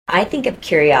I think of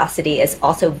curiosity as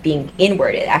also being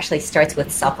inward. It actually starts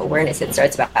with self-awareness. It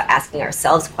starts about asking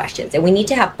ourselves questions. And we need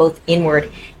to have both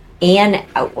inward and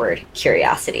outward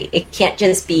curiosity. It can't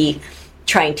just be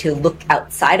trying to look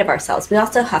outside of ourselves. We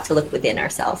also have to look within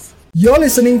ourselves. You're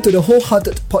listening to the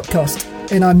Wholehearted Podcast,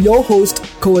 and I'm your host,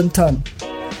 Cohen Tan.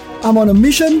 I'm on a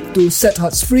mission to set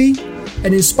hearts free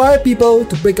and inspire people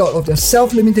to break out of their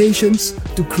self-limitations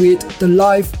to create the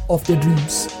life of their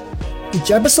dreams. Each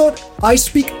episode, I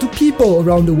speak to people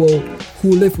around the world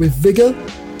who live with vigor,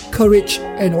 courage,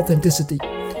 and authenticity.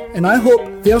 And I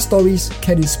hope their stories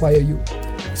can inspire you.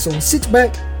 So sit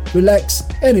back, relax,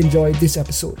 and enjoy this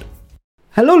episode.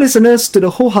 Hello listeners to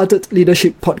the Wholehearted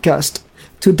Leadership Podcast.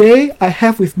 Today, I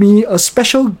have with me a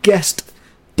special guest,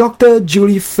 Dr.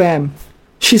 Julie Pham.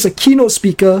 She's a keynote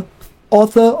speaker,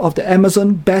 author of the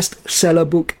Amazon bestseller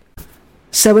book,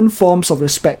 7 Forms of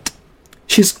Respect.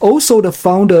 She's also the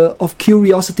founder of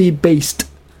Curiosity Based,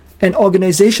 an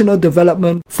organizational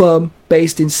development firm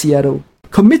based in Seattle,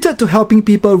 committed to helping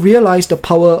people realize the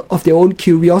power of their own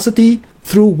curiosity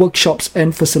through workshops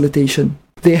and facilitation.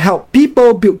 They help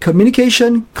people build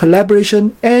communication,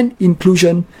 collaboration, and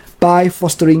inclusion by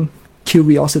fostering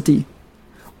curiosity.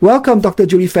 Welcome, Dr.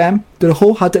 Julie Pham, to the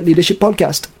Wholehearted Leadership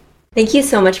Podcast. Thank you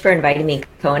so much for inviting me,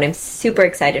 Cohen. I'm super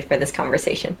excited for this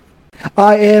conversation.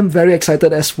 I am very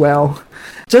excited as well.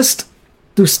 Just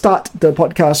to start the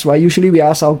podcast, right, usually we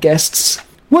ask our guests,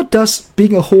 what does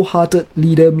being a wholehearted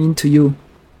leader mean to you?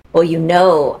 Well,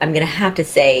 I'm going to have to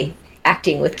say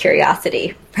acting with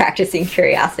curiosity, practicing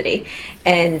curiosity.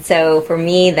 And so for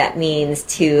me, that means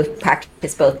to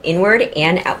practice both inward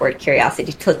and outward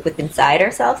curiosity, to look within inside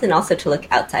ourselves and also to look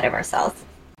outside of ourselves.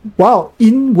 Wow,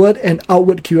 inward and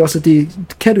outward curiosity.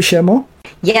 Care to share more?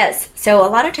 Yes. So a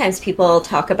lot of times people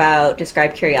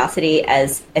describe curiosity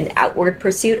as an outward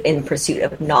pursuit, in pursuit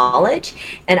of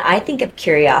knowledge. And I think of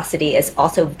curiosity as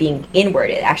also being inward.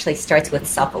 It actually starts with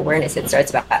self-awareness. It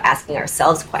starts about asking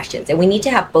ourselves questions. And we need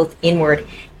to have both inward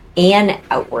and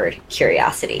outward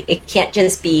curiosity. It can't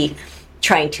just be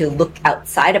trying to look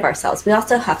outside of ourselves. We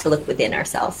also have to look within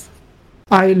ourselves.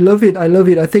 I love it.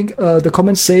 I think the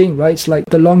common saying, right, it's like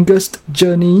the longest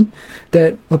journey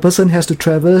that a person has to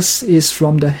traverse is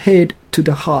from the head to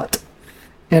the heart.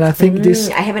 And I think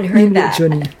I haven't heard that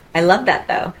journey. I love that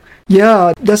though.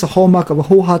 Yeah, that's a hallmark of a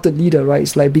wholehearted leader, right?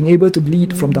 It's like being able to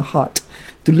lead from the heart,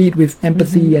 to lead with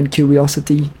empathy and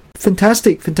curiosity.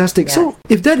 Fantastic. Yes. So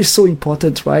if that is so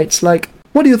important, right, it's like,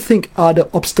 what do you think are the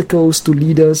obstacles to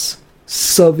leaders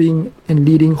serving and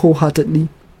leading wholeheartedly?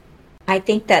 I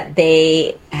think that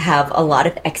they have a lot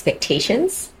of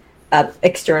expectations,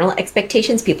 external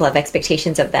expectations. People have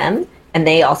expectations of them, and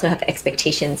they also have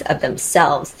expectations of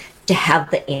themselves to have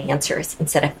the answers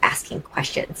instead of asking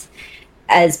questions.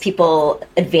 As people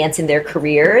advance in their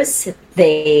careers,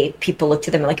 people look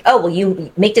to them and like, oh, well,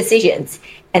 you make decisions.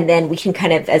 And then we can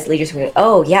kind of, as leaders, we go,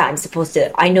 oh, yeah,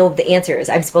 I know the answers.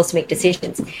 I'm supposed to make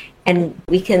decisions. And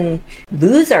we can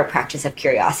lose our practice of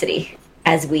curiosity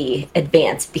as we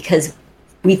advance because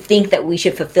we think that we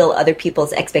should fulfill other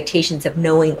people's expectations of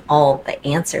knowing all the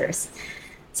answers.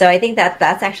 So I think that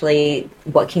that's actually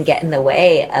what can get in the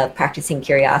way of practicing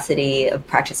curiosity, of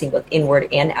practicing both inward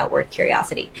and outward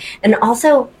curiosity. And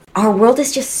also, our world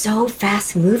is just so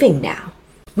fast moving now.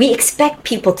 We expect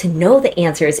people to know the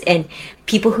answers, and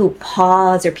people who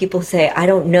pause or people who say, I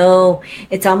don't know,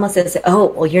 it's almost as, oh,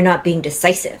 well, you're not being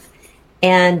decisive.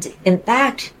 And in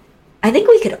fact, I think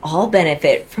we could all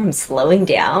benefit from slowing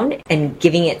down and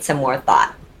giving it some more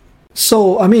thought.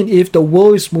 So, if the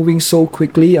world is moving so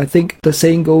quickly, I think the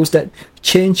saying goes that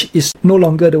change is no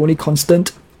longer the only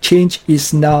constant. Change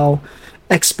is now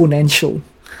exponential.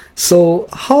 So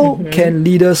how can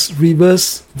leaders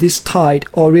reverse this tide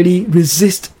or really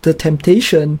resist the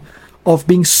temptation of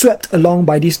being swept along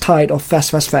by this tide of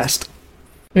fast?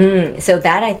 So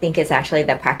that I think is actually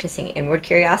the practicing inward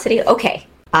curiosity. Okay.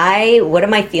 What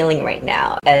am I feeling right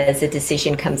now as a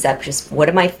decision comes up? Just what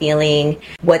am I feeling?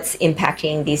 What's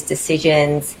impacting these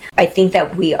decisions? I think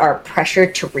that we are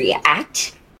pressured to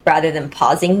react rather than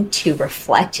pausing to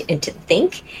reflect and to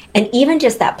think. And even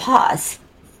just that pause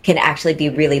can actually be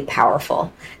really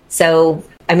powerful. So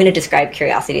I'm going to describe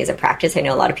curiosity as a practice. I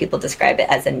know a lot of people describe it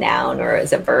as a noun or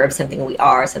as a verb, something we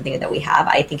are, something that we have.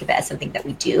 I think of it as something that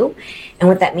we do. And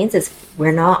what that means is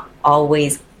we're not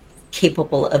always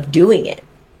capable of doing it.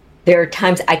 There are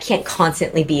times I can't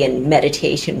constantly be in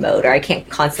meditation mode or I can't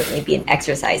constantly be in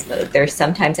exercise mode. There's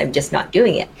sometimes I'm just not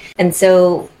doing it. And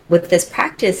so with this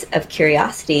practice of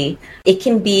curiosity, it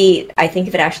can be, I think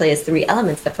of it actually as 3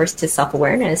 elements. The first is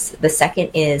self-awareness. The second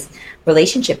is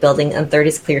relationship building. And third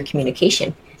is clear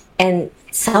communication. And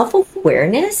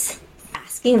self-awareness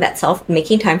asks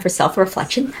making time for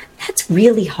self-reflection, that's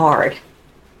really hard.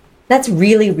 That's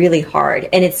really, really hard.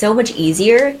 And it's so much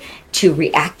easier to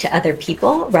react to other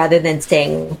people rather than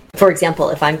saying, for example,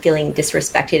 if I'm feeling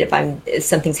disrespected, if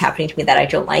something's happening to me that I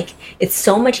don't like, it's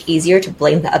so much easier to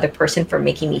blame the other person for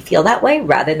making me feel that way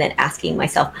rather than asking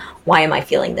myself, why am I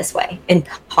feeling this way? And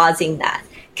pausing that,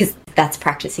 because that's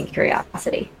practicing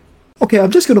curiosity. Okay,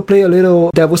 I'm just going to play a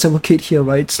little devil's advocate here,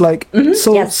 right? It's like,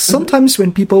 sometimes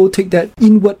when people take that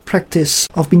inward practice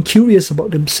of being curious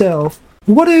about themselves,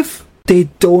 what if they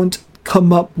don't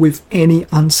come up with any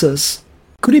answers?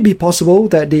 Could it be possible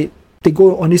that they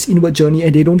go on this inward journey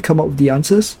and they don't come up with the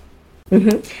answers?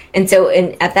 And so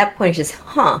at that point, it's just,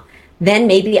 then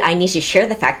maybe I need to share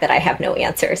the fact that I have no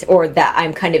answers or that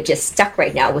I'm kind of just stuck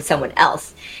right now with someone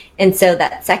else. And so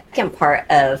that second part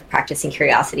of practicing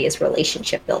curiosity is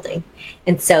relationship building.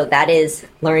 And so that is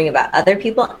learning about other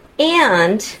people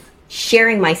and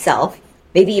sharing myself,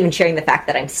 maybe even sharing the fact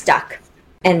that I'm stuck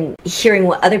and hearing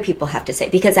what other people have to say,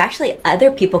 because actually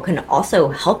other people can also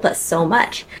help us so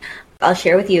much. I'll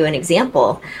share with you an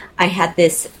example. I had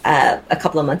this a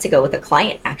couple of months ago with a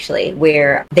client, actually,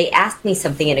 where they asked me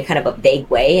something in a kind of a vague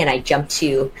way, and I jumped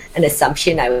to an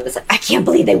assumption. I was like, I can't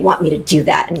believe they want me to do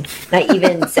that. And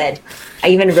I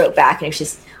even wrote back, and it was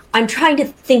just, I'm trying to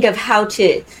think of how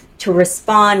to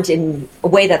respond in a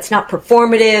way that's not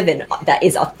performative and that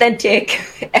is authentic.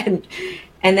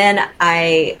 And then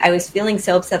I was feeling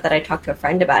so upset that I talked to a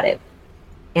friend about it.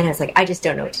 And I was like, I just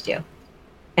don't know what to do.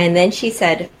 And then she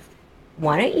said,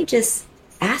 why don't you just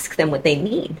ask them what they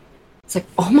need? It's like,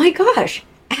 oh my gosh,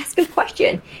 ask a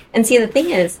question. And see, the thing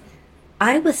is,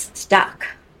 I was stuck,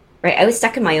 right? I was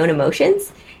stuck in my own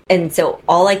emotions. And so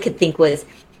all I could think was,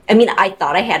 I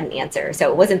thought I had an answer. So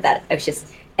it wasn't that I was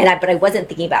just, but I wasn't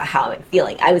thinking about how I'm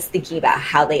feeling. I was thinking about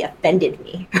how they offended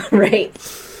me, right?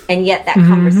 And yet that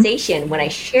conversation, when I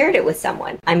shared it with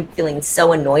someone, I'm feeling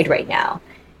so annoyed right now.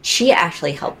 She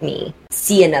actually helped me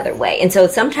see another way. And so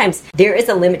sometimes there is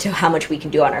a limit to how much we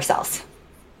can do on ourselves,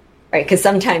 right? Because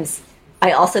sometimes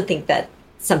I also think that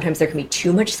sometimes there can be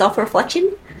too much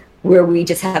self-reflection where we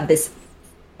just have this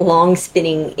long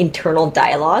spinning internal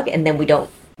dialogue and then we don't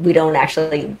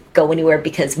actually go anywhere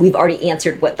because we've already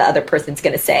answered what the other person's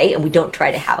going to say, and we don't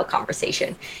try to have a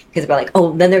conversation because we're like,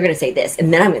 oh, then they're going to say this,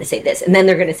 and then I'm going to say this, and then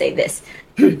they're going to say this.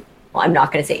 Well, I'm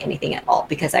not going to say anything at all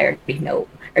because I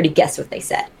already guessed what they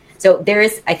said. So there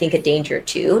is, I think, a danger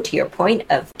too, to your point,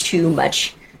 of too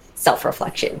much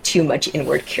self-reflection, too much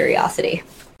inward curiosity.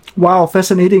 Wow,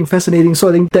 fascinating. So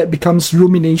I think that becomes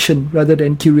rumination rather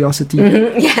than curiosity.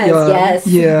 Yes.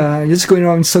 Yeah, just going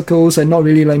around in circles and not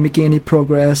really making any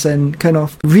progress and kind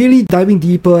of really diving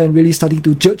deeper and really starting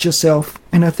to judge yourself.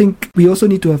 And I think we also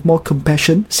need to have more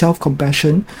compassion,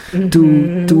 self-compassion,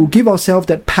 to give ourselves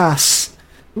that pass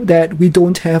that we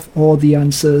don't have all the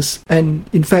answers. And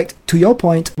in fact, to your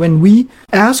point, when we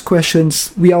ask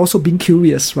questions, we are also being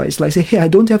curious, right? It's like, say, hey, I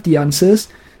don't have the answers,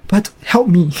 but help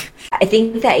me. I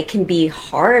think that it can be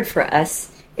hard for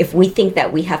us if we think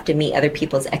that we have to meet other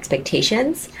people's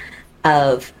expectations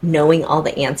of knowing all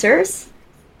the answers.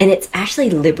 And it's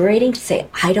actually liberating to say,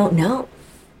 I don't know.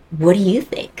 What do you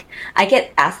think? I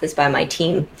get asked this by my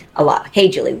team a lot. Hey,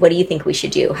 Julie, what do you think we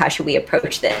should do? How should we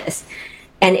approach this?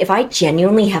 And if I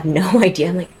genuinely have no idea,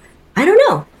 I'm like, I don't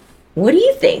know. What do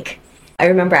you think? I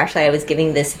remember actually I was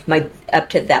giving up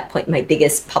to that point, my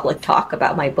biggest public talk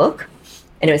about my book.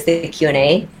 And it was the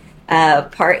Q&A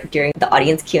part during the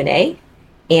audience Q&A.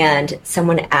 And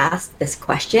someone asked this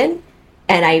question.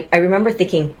 And I remember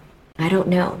thinking, I don't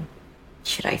know.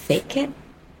 Should I fake it?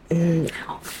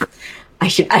 No. I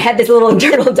had this little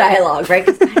internal dialogue, right?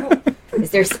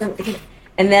 Is there something?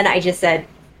 And then I just said,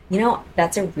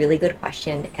 that's a really good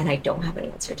question. And I don't have an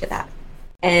answer to that.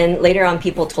 And later on,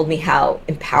 people told me how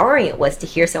empowering it was to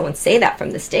hear someone say that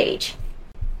from the stage.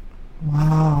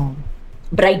 Wow.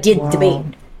 But I did debate.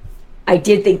 I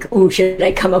did think, should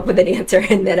I come up with an answer?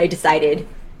 And then I decided,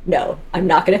 no, I'm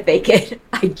not going to fake it.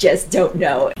 I just don't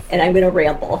know. And I'm going to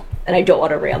ramble. And I don't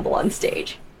want to ramble on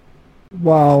stage.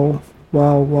 Wow.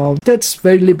 That's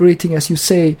very liberating, as you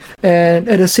say. And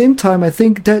at the same time, I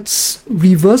think that's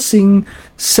reversing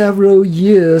several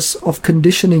years of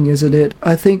conditioning, isn't it?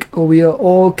 I think we are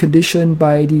all conditioned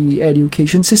by the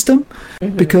education system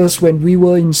because when we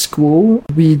were in school,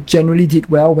 we generally did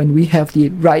well when we have the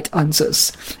right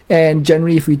answers. And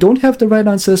generally, if we don't have the right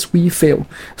answers, we fail.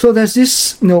 So there's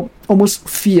this, almost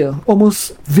fear,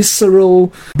 almost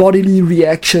visceral bodily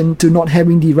reaction to not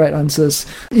having the right answers.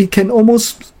 It can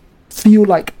almost feel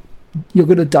like you're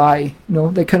gonna die,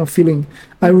 that kind of feeling.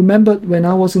 I remember when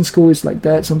I was in school, it's like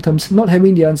that. Sometimes not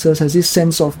having the answers has this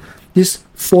sense of this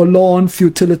forlorn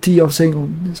futility of saying,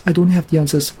 oh, I don't have the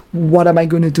answers. What am I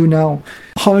going to do now?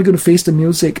 How am I going to face the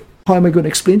music? How am I going to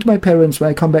explain to my parents when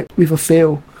I come back with a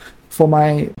fail for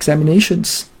my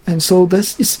examinations? And so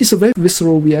it's a very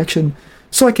visceral reaction.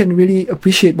 So I can really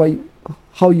appreciate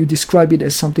how you describe it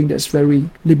as something that's very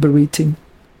liberating.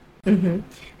 Mm-hmm.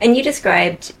 And you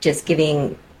described just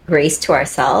giving grace to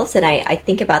ourselves. And I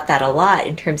think about that a lot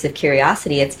in terms of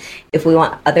curiosity. It's if we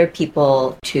want other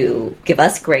people to give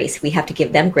us grace, we have to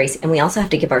give them grace. And we also have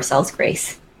to give ourselves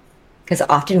grace, because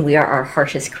often we are our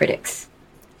harshest critics.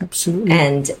 Absolutely.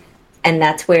 And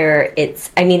that's where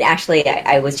actually,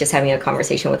 I was just having a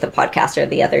conversation with a podcaster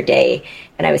the other day,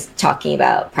 and I was talking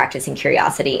about practicing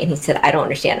curiosity, and he said, I don't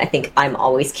understand. I think I'm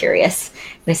always curious.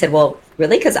 And I said, well,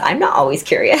 really? Because I'm not always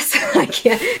curious. I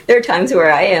can't. There are times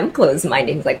where I am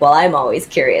closed-minded. He's like, well, I'm always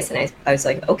curious. And I was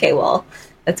like, okay, well,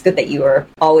 that's good that you are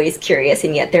always curious.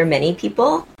 And yet there are many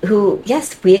people who,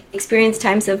 yes, we experience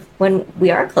times of when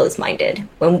we are closed-minded,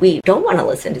 when we don't want to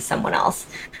listen to someone else.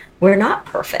 We're not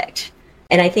perfect.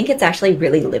 And I think it's actually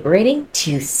really liberating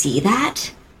to see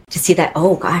that,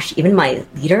 oh gosh, even my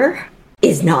leader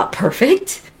is not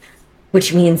perfect,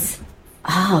 which means,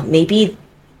 maybe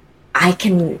I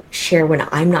can share when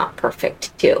I'm not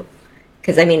perfect too.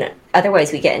 Because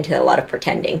otherwise we get into a lot of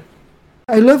pretending.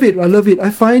 I love it. I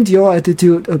find your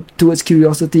attitude towards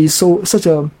curiosity such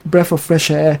a breath of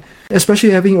fresh air,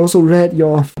 especially having also read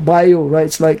your bio, right?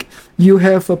 It's like you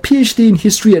have a PhD in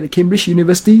history at Cambridge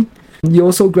University. You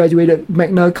also graduated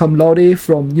magna cum laude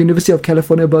from University of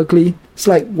California, Berkeley. It's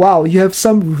like, wow, you have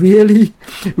some really,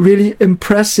 really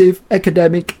impressive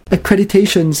academic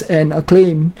accreditations and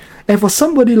acclaim. And for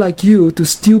somebody like you to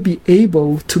still be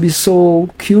able to be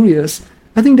so curious,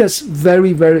 I think that's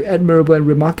very, very admirable and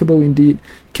remarkable indeed.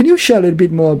 Can you share a little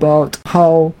bit more about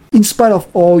how, in spite of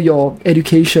all your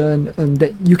education,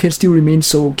 that you can still remain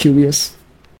so curious?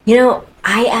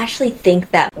 I actually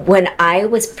think that when I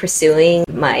was pursuing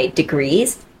my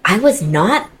degrees, I was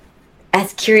not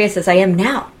as curious as I am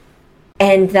now.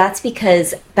 And that's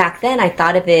because back then I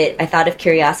thought of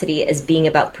curiosity as being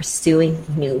about pursuing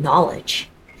new knowledge.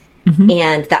 Mm-hmm.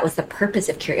 And that was the purpose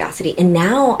of curiosity. And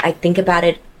now I think about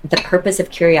it, the purpose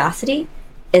of curiosity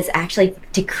is actually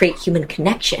to create human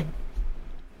connection.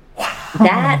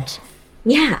 Wow.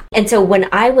 And so when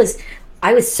I was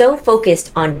so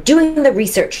focused on doing the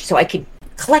research so I could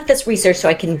collect this research so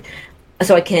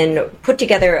I can put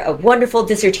together a wonderful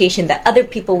dissertation that other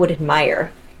people would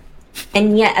admire.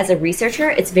 And yet as a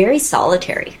researcher, it's very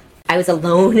solitary. I was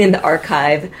alone in the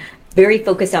archive, very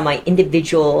focused on my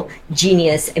individual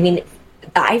genius. The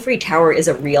ivory tower is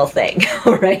a real thing,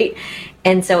 right?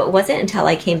 And so it wasn't until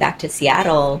I came back to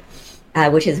Seattle,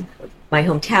 which is my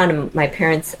hometown, and my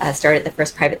parents started the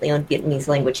first privately owned Vietnamese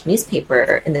language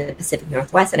newspaper in the Pacific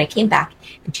Northwest. And I came back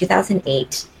in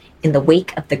 2008 in the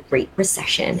wake of the Great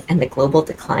Recession and the global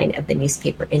decline of the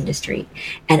newspaper industry.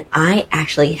 And I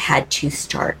actually had to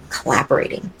start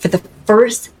collaborating for the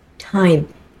first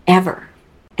time ever.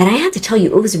 And I have to tell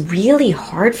you, it was really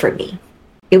hard for me.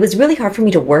 It was really hard for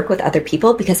me to work with other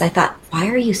people because I thought, why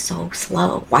are you so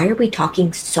slow? Why are we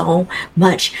talking so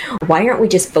much? Why aren't we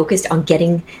just focused on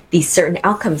getting these certain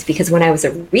outcomes? Because when I was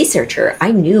a researcher,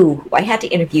 I knew who I had to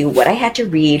interview, what I had to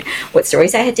read, what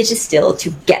stories I had to distill to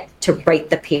get to write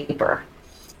the paper.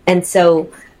 And so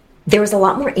there was a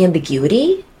lot more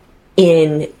ambiguity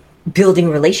in building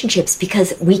relationships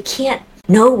because we can't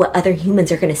know what other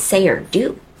humans are going to say or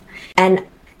do. And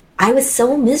I was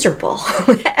so miserable.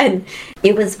 And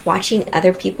it was watching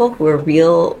other people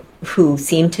who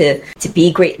seemed to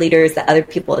be great leaders, that other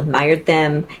people admired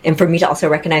them. And for me to also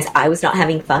recognize I was not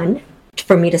having fun,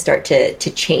 for me to start to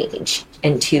change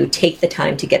and to take the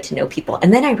time to get to know people.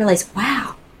 And then I realized,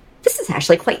 wow, this is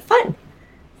actually quite fun.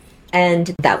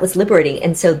 And that was liberating.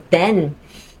 And so then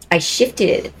I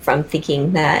shifted from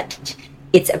thinking that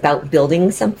it's about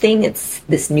building something, it's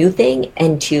this new thing,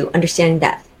 and to understanding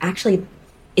that actually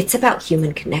it's about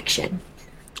human connection.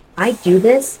 I do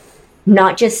this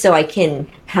not just so I can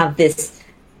have this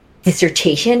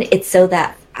dissertation, it's so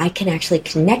that I can actually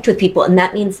connect with people. And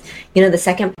that means, the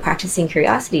second practicing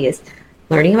curiosity is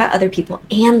learning about other people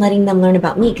and letting them learn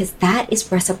about me, because that is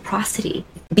reciprocity.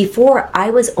 Before, I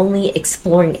was only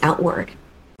exploring outward.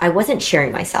 I wasn't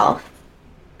sharing myself.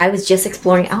 I was just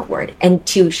exploring outward. And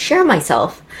to share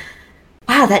myself,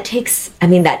 wow, that takes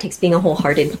being a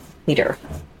wholehearted leader.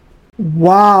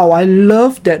 Wow, I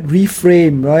love that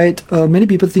reframe, right? Many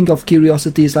people think of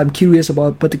curiosity as I'm curious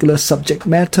about a particular subject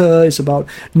matter, it's about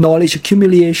knowledge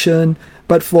accumulation,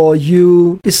 but for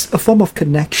you, it's a form of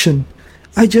connection.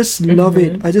 I just love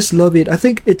it. I just love it. I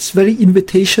think it's very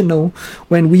invitational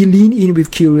when we lean in with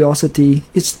curiosity.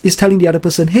 It's telling the other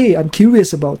person, hey, I'm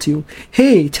curious about you.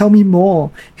 Hey, tell me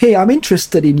more. Hey, I'm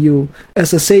interested in you.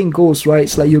 As the saying goes, right?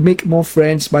 It's like you make more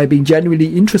friends by being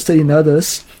genuinely interested in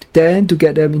others than to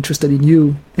get them interested in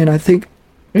you. And I think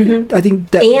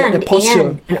that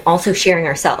posture. And also sharing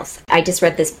ourselves. I just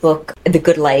read this book, The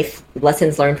Good Life,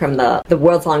 Lessons Learned from the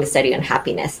World's Longest Study on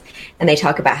Happiness. And they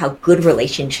talk about how good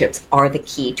relationships are the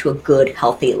key to a good,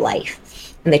 healthy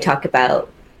life. And they talk about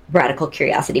radical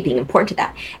curiosity being important to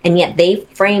that. And yet they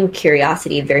frame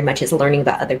curiosity very much as learning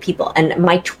about other people. And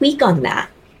my tweak on that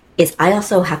is I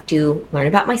also have to learn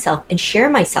about myself and share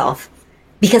myself,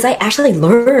 because I actually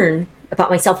learn about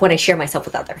myself when I share myself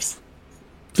with others.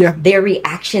 Yeah. Their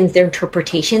reactions, their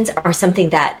interpretations are something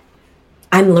that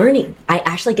I'm learning. I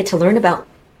actually get to learn about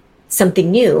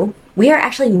something new. We are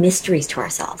actually mysteries to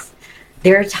ourselves.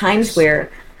 There are times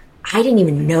where I didn't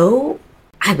even know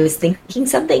I was thinking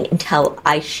something until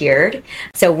I shared.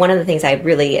 So one of the things I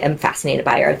really am fascinated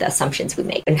by are the assumptions we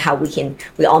make and how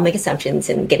we all make assumptions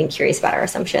and getting curious about our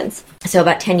assumptions. So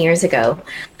about 10 years ago,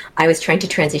 I was trying to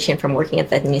transition from working at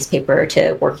the newspaper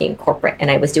to working corporate,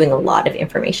 and I was doing a lot of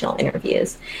informational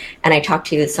interviews. And I talked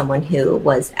to someone who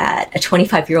was a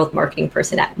 25-year-old marketing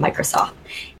person at Microsoft.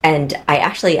 And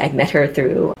I met her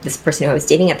through this person who I was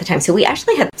dating at the time. So we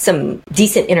actually had some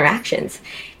decent interactions.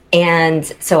 And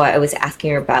so I was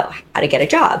asking her about how to get a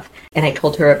job. And I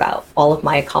told her about all of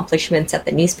my accomplishments at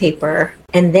the newspaper.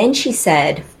 And then she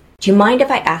said, "Do you mind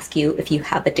if I ask you if you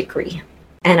have a degree?"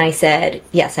 And I said,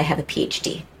 "Yes, I have a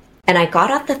PhD." And I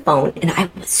got off the phone and I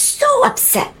was so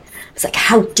upset. I was like,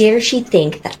 how dare she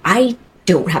think that I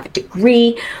don't have a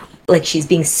degree? Like, she's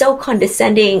being so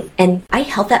condescending. And I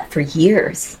held that for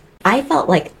years. I felt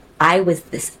like I was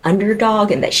this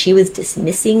underdog and that she was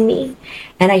dismissing me.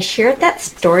 And I shared that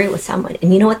story with someone.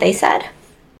 And you know what they said?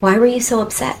 "Why were you so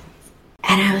upset?"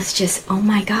 And I was just, oh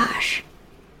my gosh.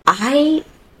 I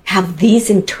have these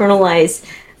internalized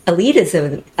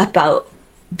elitism about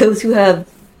those who have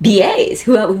BAs,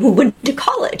 who went to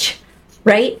college,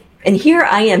 right? And here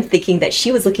I am thinking that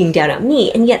she was looking down at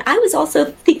me. And yet I was also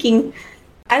thinking,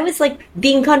 I was like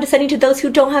being condescending to those who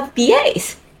don't have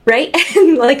BAs, right?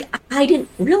 And like, I didn't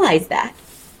realize that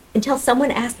until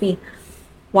someone asked me,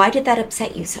 "Why did that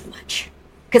upset you so much?"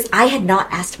 Because I had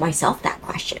not asked myself that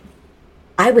question.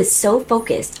 I was so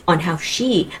focused on how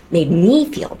she made me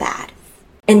feel bad.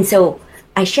 And so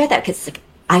I share that because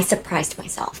I surprised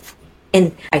myself.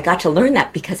 And I got to learn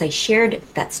that because I shared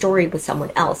that story with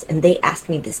someone else and they asked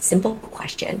me this simple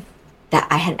question that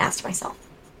I hadn't asked myself.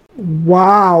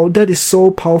 Wow, that is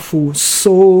so powerful.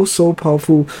 So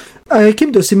powerful. I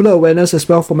came to a similar awareness as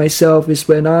well for myself is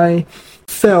when I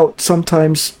felt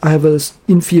sometimes I have an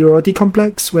inferiority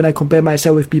complex when I compare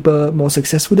myself with people more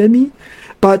successful than me.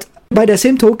 But by the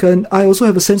same token, I also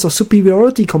have a sense of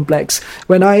superiority complex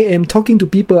when I am talking to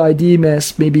people I deem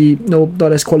as maybe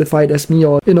not as qualified as me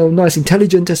or not as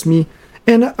intelligent as me.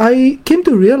 And I came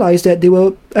to realize that they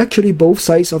were actually both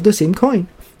sides of the same coin.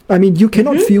 I mean, you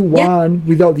cannot feel one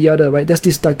without the other, right? There's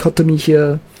this dichotomy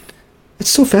here. It's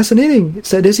so fascinating.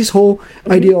 It's like there's this whole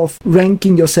idea of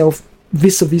ranking yourself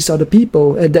vis-a-vis other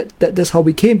people, and that's how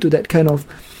we came to that kind of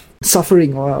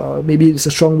suffering, or maybe it's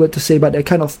a strong word to say, but that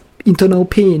kind of internal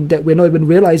pain that we're not even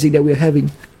realizing that we're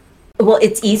having. Well,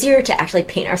 it's easier to actually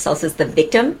paint ourselves as the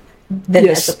victim than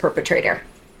as the perpetrator,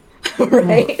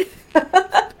 right?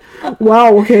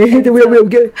 Wow, okay.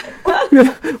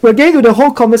 We're getting to the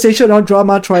whole conversation on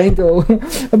drama triangle,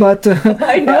 but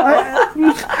I know.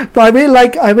 but I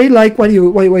really like what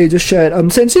you just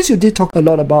shared. Since you did talk a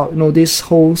lot about this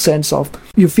whole sense of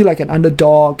you feel like an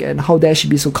underdog and how dare she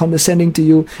be so condescending to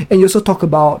you, and you also talk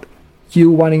about you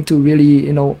wanting to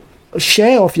really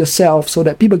share of yourself so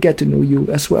that people get to know you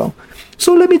as well.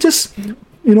 So let me just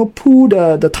pull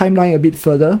the timeline a bit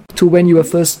further to when you were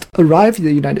first arrived in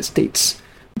the United States.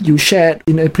 You shared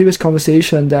in a previous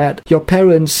conversation that your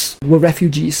parents were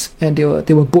refugees and they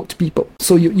were boat people.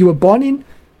 So you were born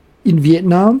in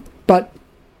Vietnam, but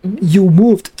you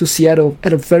moved to Seattle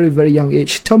at a very, very young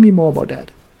age. Tell me more about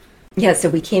that. Yeah, so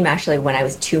we came actually when I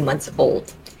was 2 months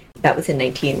old. That was in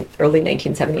early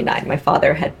 1979. My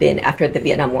father had been, after the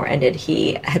Vietnam War ended,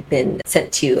 he had been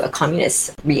sent to a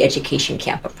communist re-education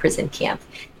camp, a prison camp.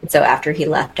 And so after he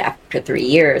left, after 3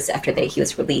 years, he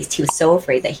was released, he was so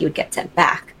afraid that he would get sent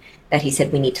back that he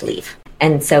said, "We need to leave."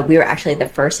 And so we were actually the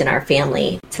first in our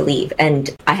family to leave.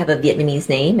 And I have a Vietnamese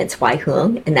name, it's Hoai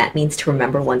Huong, and that means to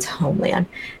remember one's homeland.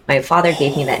 My father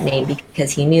gave me that name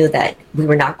because he knew that we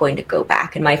were not going to go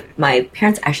back. And my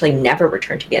parents actually never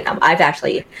returned to Vietnam. I've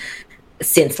actually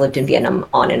since lived in Vietnam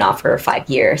on and off for 5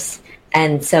 years.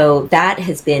 And so that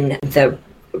has been the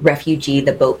refugee,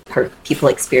 the boat people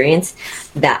experience.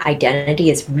 That identity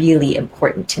is really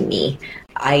important to me.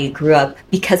 I grew up,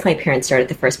 because my parents started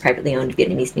the first privately owned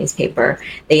Vietnamese newspaper,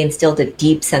 they instilled a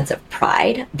deep sense of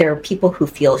pride. There are people who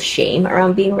feel shame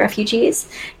around being refugees.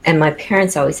 And my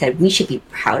parents always said, we should be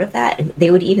proud of that. And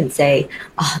they would even say,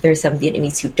 oh, there's some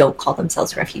Vietnamese who don't call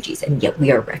themselves refugees, and yet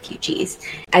we are refugees.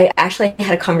 I actually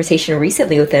had a conversation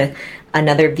recently with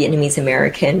another Vietnamese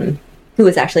American who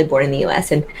was actually born in the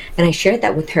US. And I shared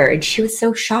that with her, and she was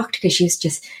so shocked because she was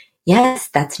just, yes,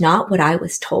 that's not what I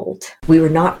was told. We were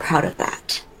not proud of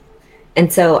that.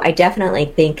 And so I definitely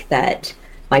think that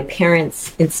my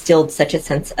parents instilled such a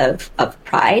sense of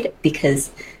pride,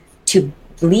 because to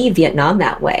leave Vietnam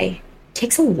that way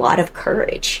takes a lot of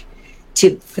courage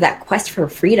for that quest for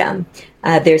freedom.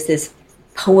 There's this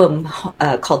poem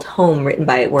called Home, written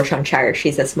by Warsan Shire.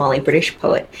 She's a Somali British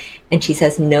poet. And she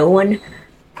says, no one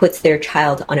puts their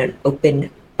child on an open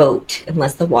boat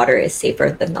unless the water is safer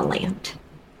than the land.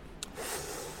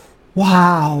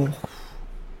 Wow.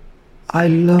 I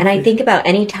love And I it. think about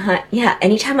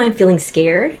anytime I'm feeling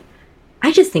scared,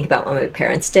 I just think about what my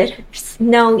parents did. Just,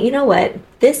 no, you know what?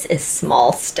 This is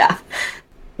small stuff.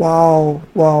 Wow,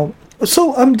 wow.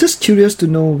 So I'm just curious to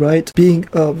know, right, being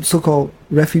a so-called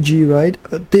refugee, right,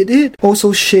 did it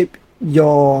also shape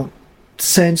your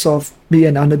sense of being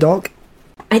an underdog?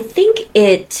 I think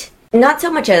it, not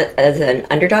so much as an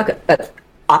underdog, but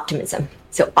optimism.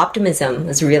 So optimism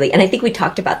was really, and I think we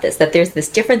talked about this, that there's this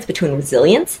difference between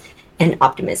resilience and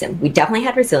optimism. We definitely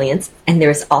had resilience, and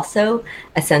there's also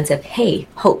a sense of, hey,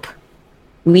 hope.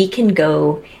 We can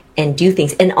go and do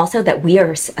things, and also that we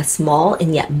are a small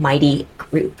and yet mighty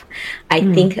group. I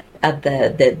think of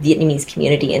the Vietnamese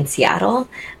community in Seattle.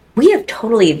 We have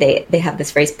totally, they have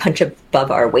this phrase, punch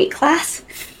above our weight class.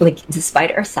 Like,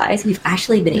 despite our size, we've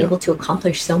actually been able to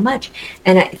accomplish so much.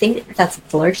 And I think that's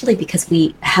largely because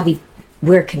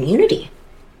we're a community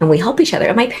and we help each other.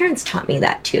 And my parents taught me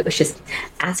that too. It's just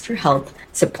ask for help,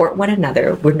 support one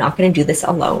another. We're not going to do this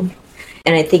alone.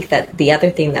 And I think that the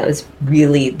other thing that was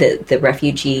really the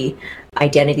refugee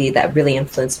identity that really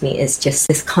influenced me is just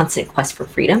this constant quest for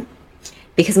freedom.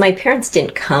 Because my parents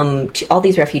all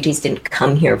these refugees didn't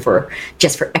come here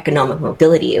just for economic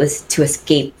mobility. It was to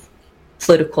escape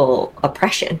political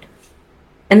oppression.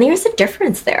 And there's a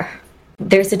difference there.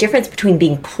 There's a difference between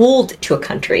being pulled to a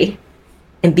country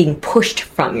and being pushed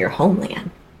from your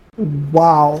homeland.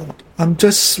 Wow. I'm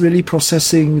just really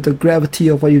processing the gravity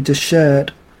of what you just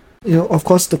shared. You know, of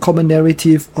course, the common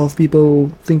narrative of people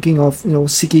thinking of,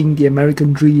 seeking the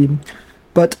American dream.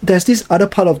 But there's this other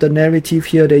part of the narrative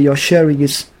here that you're sharing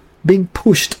is being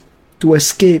pushed to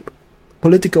escape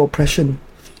political oppression.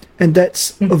 And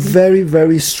that's a very,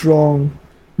 very strong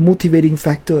motivating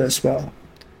factor as well.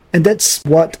 And that's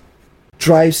what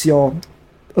drives your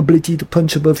ability to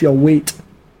punch above your weight.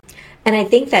 And I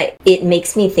think that it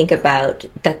makes me think about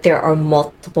that there are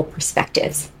multiple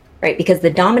perspectives, right? Because the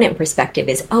dominant perspective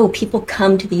is, people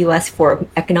come to the US for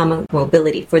economic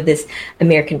mobility, for this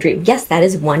American dream. Yes, that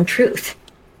is one truth.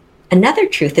 Another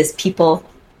truth is people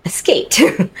escaped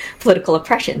political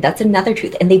oppression. That's another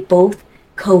truth. And they both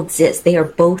coexist. They are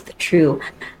both true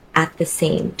at the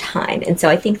same time. And so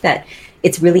I think that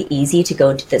it's really easy to go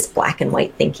into this black and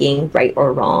white thinking, right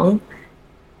or wrong.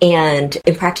 And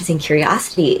in practicing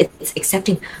curiosity, it's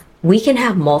accepting we can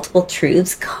have multiple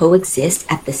truths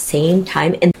coexist at the same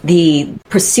time. And the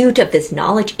pursuit of this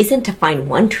knowledge isn't to find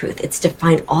one truth. It's to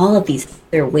find all of these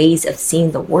other ways of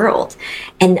seeing the world.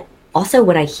 And also,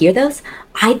 when I hear those,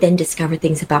 I then discover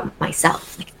things about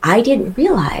myself. Like, I didn't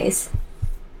realize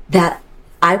that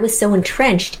I was so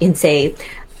entrenched in, say,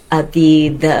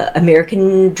 the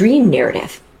American dream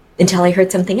narrative until I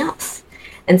heard something else.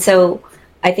 And so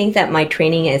I think that my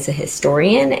training as a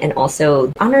historian and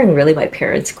also honoring really my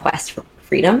parents' quest for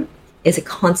freedom is a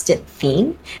constant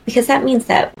theme, because that means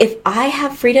that if I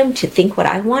have freedom to think what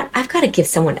I want, I've got to give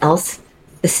someone else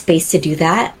the space to do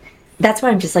that. That's why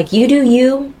I'm just like, you do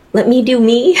you, let me do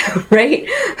me, right?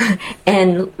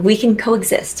 And we can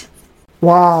coexist.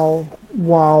 Wow.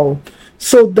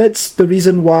 So that's the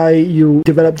reason why you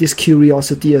develop this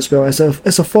curiosity as well, as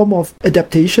a form of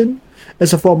adaptation,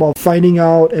 as a form of finding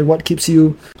out and what keeps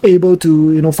you able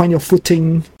to, find your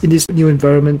footing in this new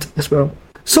environment as well.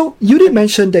 So you did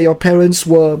mention that your parents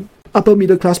were upper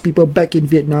middle class people back in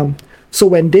Vietnam. So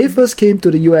when they first came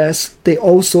to the US, they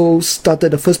also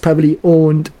started the first privately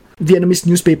owned Vietnamese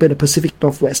newspaper in the Pacific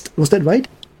Northwest. Was that right?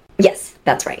 Yes,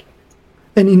 that's right.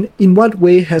 And in what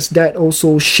way has that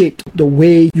also shaped the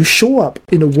way you show up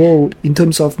in the world in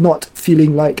terms of not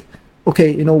feeling like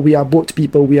okay, we are boat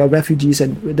people, we are refugees,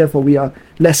 and therefore we are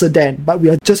lesser than, but we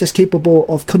are just as capable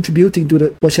of contributing to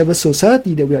the whichever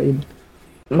society that we are in.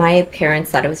 My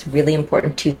parents thought it was really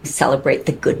important to celebrate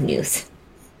the good news,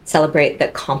 celebrate the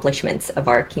accomplishments of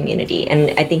our community.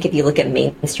 And I think if you look at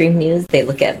mainstream news, they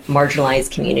look at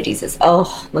marginalized communities as,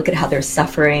 oh, look at how they're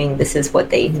suffering. This is what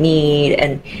they need.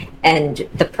 And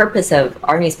the purpose of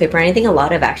our newspaper, and I think a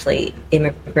lot of actually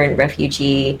immigrant,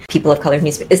 refugee, people of color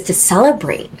newspaper, is to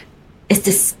celebrate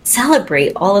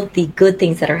all of the good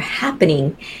things that are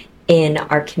happening in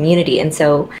our community. And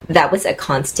so that was a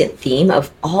constant theme of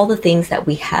all the things that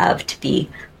we have to be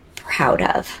proud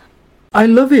of. I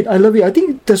love it. I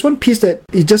think there's one piece that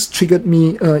it just triggered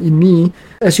me in me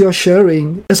as you're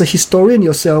sharing. As a historian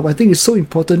yourself, I think it's so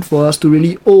important for us to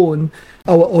really own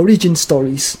our origin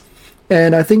stories.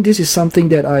 And I think this is something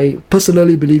that I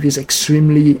personally believe is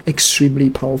extremely, extremely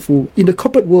powerful in the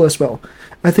corporate world as well.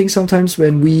 I think sometimes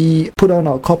when we put on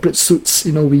our corporate suits,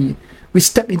 we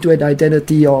step into an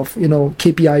identity of,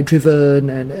 KPI driven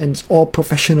and all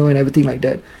professional and everything like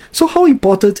that. So how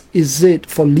important is it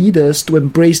for leaders to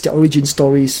embrace their origin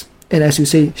stories and, as you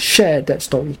say, share that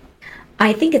story?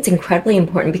 I think it's incredibly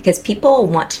important because people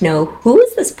want to know, who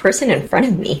is this person in front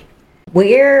of me?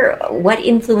 What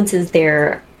influences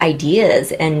their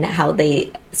ideas and how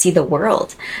they see the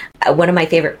world? One of my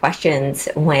favorite questions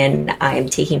when I'm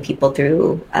taking people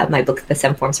through my book, The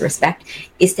 7 Forms of Respect,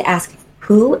 is to ask,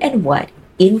 who and what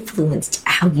influenced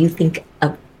how you think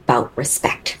about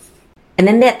respect? And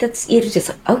then that's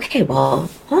just, okay, well,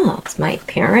 it's my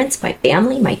parents, my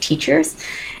family, my teachers,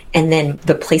 and then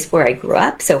the place where I grew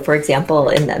up. So, for example,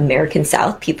 in the American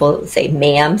South, people say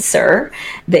ma'am, sir.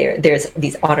 There's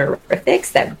these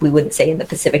honorifics that we wouldn't say in the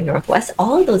Pacific Northwest.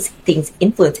 All of those things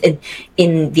influence.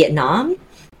 In Vietnam,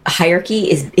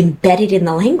 hierarchy is embedded in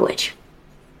the language,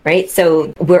 right?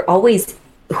 So we're always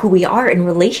who we are in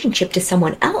relationship to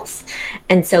someone else.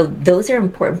 And so those are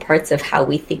important parts of how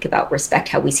we think about respect,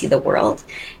 how we see the world.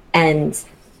 And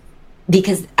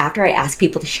because after I ask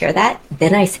people to share that,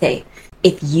 then I say,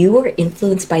 if you are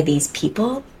influenced by these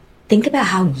people, think about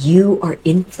how you are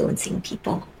influencing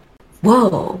people.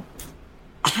 Whoa,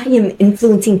 I am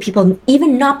influencing people,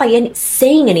 even not by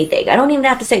saying anything. I don't even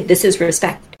have to say, this is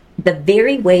respect. The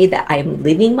very way that I'm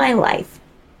living my life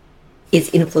is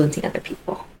influencing other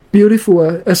people. Beautiful.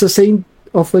 As the saying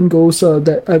often goes,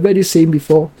 that I read this saying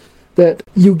before, that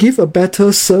you give a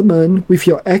better sermon with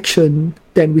your action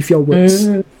than with your words.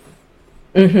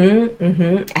 I haven't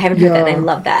heard that. I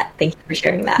love that. Thank you for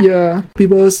sharing that. Yeah,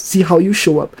 people see how you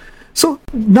show up. So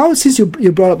now, since you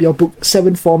brought up your book,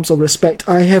 7 Forms of Respect,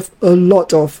 I have a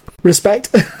lot of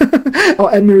respect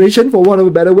or admiration, for want of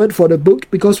a better word, for the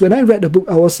book, because when I read the book,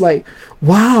 I was like,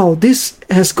 wow, this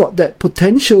has got that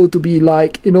potential to be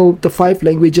like, the 5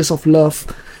 languages of love.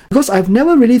 Because I've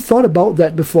never really thought about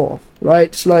that before, right?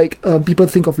 It's like people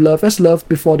think of love as love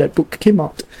before that book came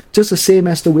out. Just the same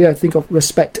as the way I think of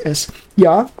respect as,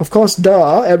 of course,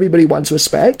 everybody wants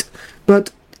respect,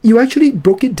 but you actually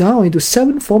broke it down into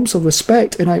 7 forms of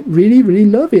respect, and I really, really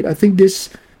love it. I think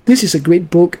this is a great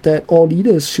book that all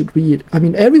leaders should read. I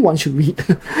mean, everyone should read.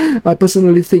 I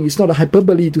personally think it's not a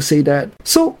hyperbole to say that.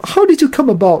 So how did you come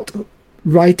about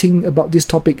writing about this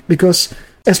topic? Because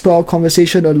as per our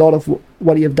conversation, a lot of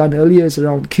what you have done earlier is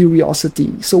around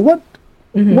curiosity. So what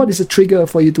is the trigger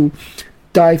for you to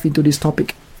dive into this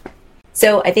topic?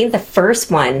 So I think the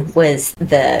first one was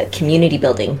the community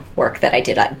building work that I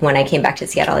did. When I came back to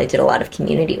Seattle, I did a lot of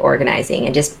community organizing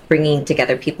and just bringing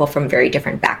together people from very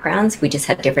different backgrounds. We just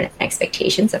had different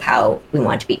expectations of how we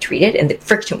wanted to be treated, and the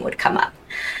friction would come up.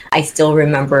 I still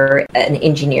remember an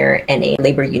engineer and a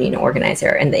labor union organizer,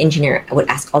 and the engineer would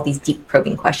ask all these deep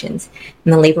probing questions.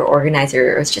 And the labor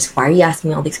organizer was just, why are you asking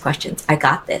me all these questions? I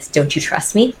got this. Don't you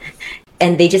trust me?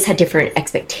 And they just had different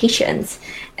expectations.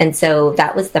 And so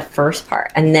that was the first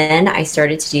part. And then I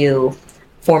started to do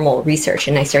formal research,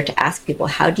 and I started to ask people,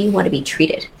 how do you want to be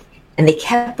treated? And they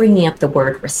kept bringing up the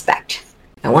word respect.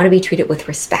 I want to be treated with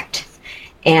respect.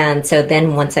 And so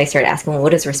then once I started asking, well,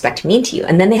 what does respect mean to you?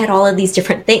 And then they had all of these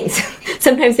different things.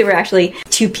 Sometimes they were actually,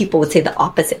 2 people would say the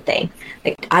opposite thing.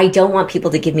 Like, I don't want people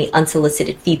to give me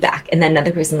unsolicited feedback. And then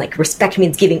another person, like, respect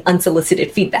means giving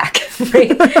unsolicited feedback,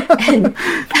 right?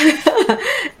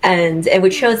 and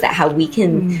which shows that how we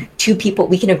can, 2 people,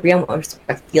 we can agree on what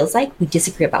respect feels like. We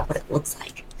disagree about what it looks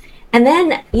like. And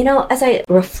then, as I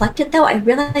reflected, though, I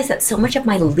realized that so much of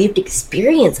my lived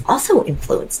experience also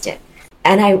influenced it.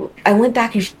 And I went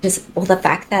back and just, the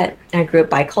fact that I grew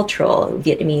up bicultural,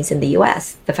 Vietnamese in the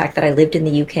US, the fact that I lived in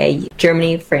the UK,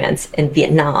 Germany, France, and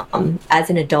Vietnam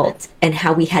as an adult, and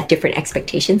how we had different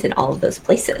expectations in all of those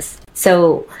places.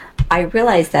 So I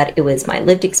realized that it was my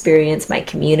lived experience, my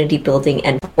community building,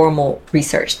 and formal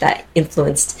research that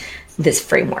influenced this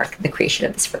framework, the creation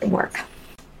of this framework.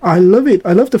 I love it.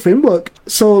 I love the framework.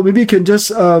 So maybe you can just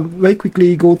very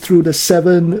quickly go through the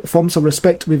 7 forms of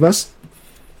respect with us.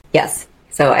 Yes.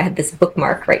 So I had this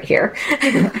bookmark right here.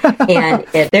 And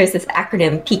there's this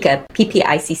acronym PICCA,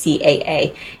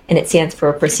 PPICCAA, and it stands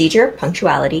for procedure,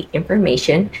 punctuality,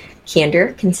 information,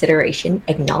 candor, consideration,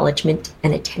 acknowledgement,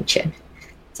 and attention.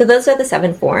 So those are the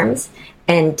 7 forms.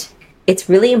 And it's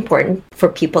really important for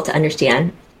people to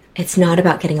understand it's not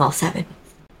about getting all 7.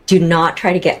 Do not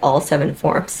try to get all 7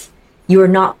 forms. You are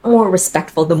not more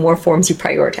respectful the more forms you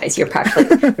prioritize. You're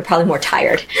probably more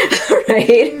tired,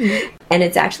 right? And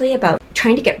it's actually about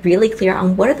trying to get really clear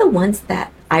on what are the ones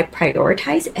that I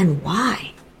prioritize and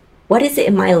why. What is it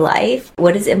in my life?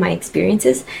 What is it in my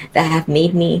experiences that have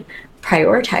made me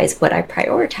prioritize what I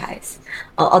prioritize?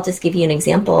 I'll just give you an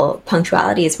example.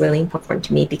 Punctuality is really important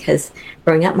to me because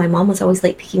growing up, my mom was always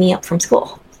late picking me up from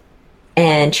school.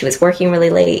 And she was working really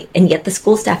late, and yet the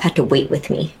school staff had to wait with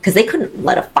me because they couldn't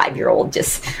let a 5-year-old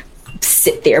just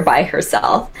sit there by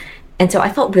herself. And so I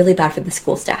felt really bad for the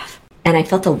school staff, and I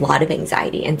felt a lot of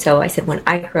anxiety. And so I said, when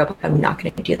I grow up, I'm not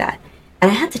going to do that. And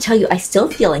I have to tell you, I still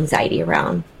feel anxiety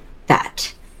around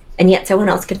that. And yet someone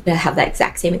else could have that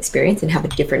exact same experience and have a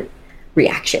different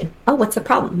reaction. Oh, what's the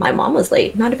problem? My mom was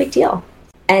late. Not a big deal.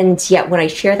 And yet when I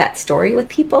share that story with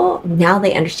people, now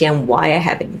they understand why I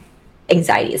have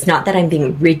anxiety. It's not that I'm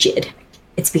being rigid.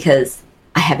 It's because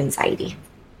I have anxiety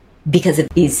because of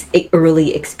these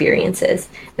early experiences.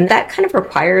 And that kind of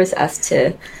requires us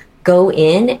to go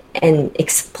in and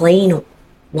explain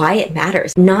why it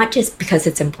matters, not just because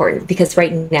it's important. Because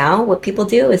right now, what people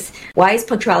do is, why is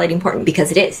punctuality important?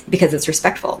 Because it is. Because it's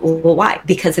respectful. Well, why?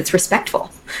 Because it's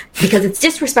respectful. Because it's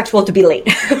disrespectful to be late,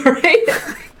 right?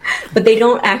 But they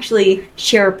don't actually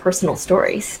share personal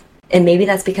stories. And maybe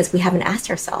that's because we haven't asked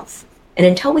ourselves. And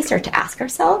until we start to ask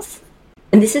ourselves,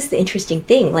 and this is the interesting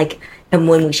thing, and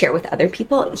when we share with other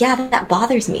people, yeah, that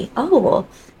bothers me. Oh, well,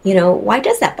 why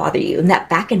does that bother you? And that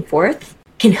back and forth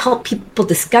can help people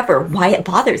discover why it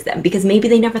bothers them, because maybe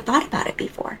they never thought about it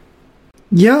before.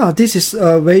 Yeah, this is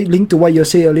very linked to what you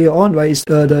said earlier on, right? It's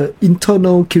the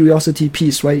internal curiosity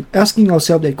piece, right? Asking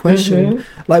ourselves that question,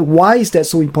 like, why is that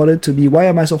so important to me? Why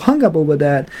am I so hung up over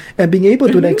that? And being able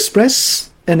to express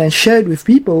and then share it with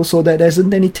people so that there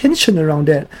isn't any tension around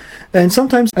that. And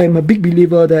sometimes I'm a big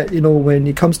believer that, when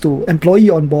it comes to employee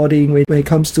onboarding, when it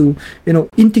comes to,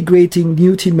 integrating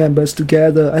new team members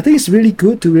together, I think it's really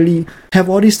good to really have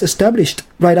all this established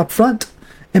right up front.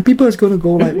 And people is going to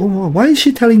go like, oh, why is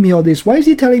she telling me all this? Why is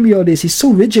he telling me all this? He's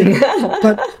so rigid.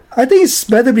 But I think it's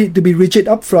better to be rigid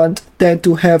up front than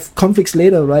to have conflicts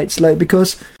later, right? It's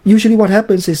because usually what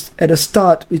happens is at the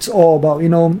start, it's all about,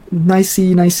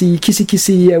 nicey,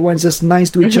 kissy, everyone's just nice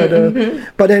to each other.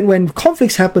 But then when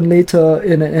conflicts happen later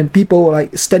and people are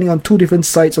standing on 2 different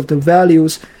sides of the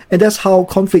values, and that's how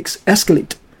conflicts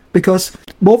escalate. Because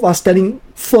both are standing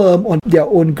firm on their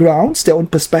own grounds, their own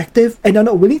perspective, and they're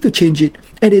not willing to change it,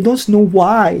 and they don't know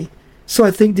why. So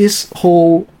I think this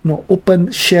whole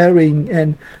open sharing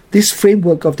and this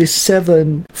framework of these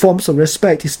 7 forms of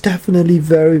respect is definitely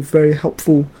very, very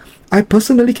helpful. I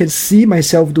personally can see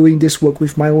myself doing this work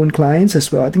with my own clients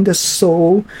as well. I think that's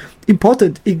so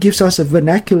important. It gives us a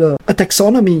vernacular, a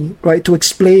taxonomy, right, to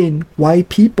explain why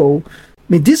people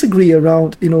may disagree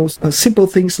around, simple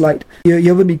things like you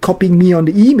haven't been copying me on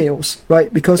the emails,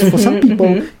 right? Because for some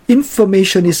people,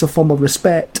 information is a form of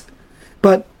respect.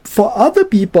 But for other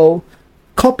people,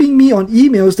 copying me on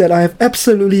emails that I have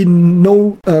absolutely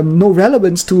no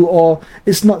relevance to, or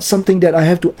it's not something that I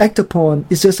have to act upon,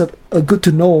 it's just a good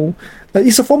to know.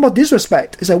 It's a form of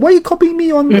disrespect. It's like, why are you copying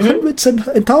me on hundreds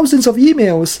and thousands of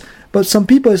emails? But some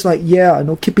people, it's like,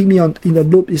 keeping me in the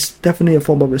loop is definitely a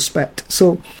form of respect.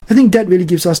 So I think that really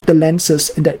gives us the lenses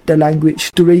and the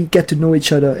language to really get to know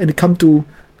each other and come to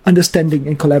understanding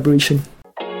and collaboration.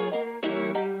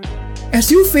 As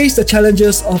you face the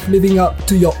challenges of living up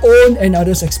to your own and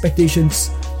others' expectations,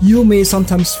 you may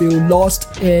sometimes feel lost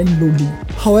and lonely.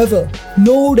 However,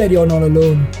 know that you're not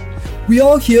alone. We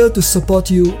are here to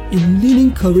support you in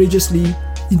leaning courageously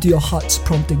into your heart's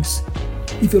promptings.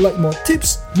 If you'd like more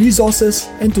tips, resources,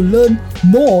 and to learn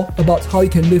more about how you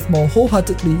can live more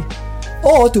wholeheartedly,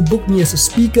 or to book me as a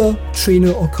speaker,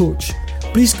 trainer, or coach,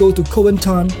 please go to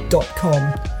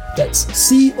coentan.com. That's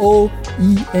COENTAN.com.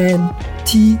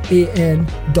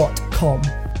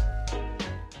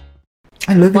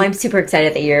 I love it. I'm super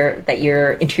excited that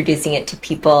you're introducing it to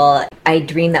people. I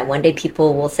dream that one day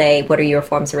people will say, what are your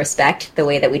forms of respect? The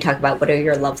way that we talk about what are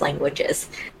your love languages.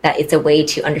 That it's a way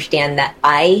to understand that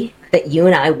I that you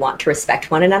and I want to respect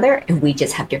one another, and we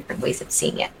just have different ways of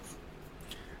seeing it.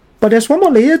 But there's one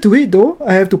more layer to it, though.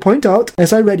 I have to point out,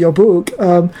 as I read your book,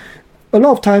 a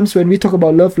lot of times when we talk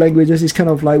about love languages, it's kind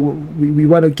of like we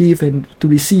want to give and to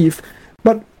receive.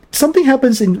 But something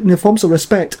happens in the forms of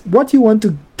respect. What you want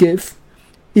to give,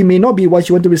 it may not be what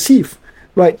you want to receive,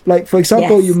 right? Like, for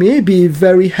example, Yes. you may be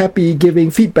very happy giving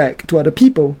feedback to other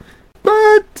people,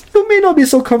 but you may not be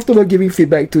so comfortable giving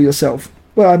feedback to yourself.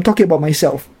 Well, I'm talking about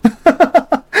myself.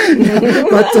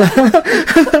 But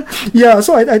yeah,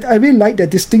 so I really like that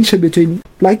distinction between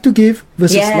like to give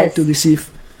versus Yes. like to receive.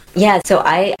 Yeah, so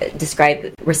I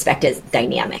describe respect as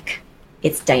dynamic.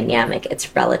 It's dynamic,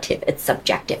 it's relative, it's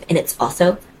subjective, and it's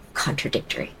also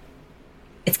contradictory.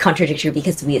 It's contradictory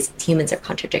because we as humans are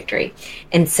contradictory.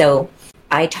 And so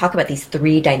I talk about these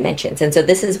 3 dimensions. And so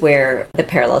this is where the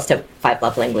parallels to 5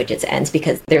 love languages ends,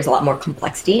 because there's a lot more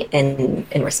complexity in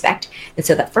respect. And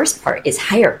so the first part is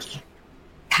hierarchy.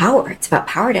 Power. It's about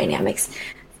power dynamics.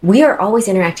 We are always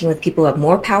interacting with people who have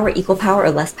more power, equal power,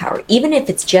 or less power. Even if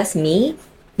it's just me,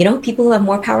 you know, people who have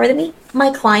more power than me,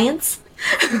 my clients,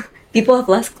 people who have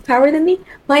less power than me,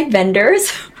 my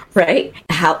vendors, right?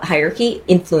 How hierarchy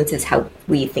influences how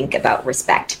we think about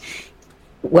respect,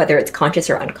 whether it's conscious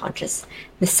or unconscious.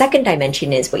 The second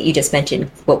dimension is what you just mentioned,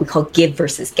 what we call give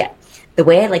versus get. The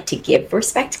way I like to give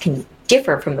respect can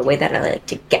differ from the way that I like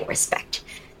to get respect.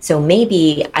 So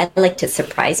maybe I like to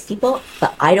surprise people,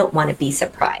 but I don't want to be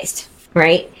surprised,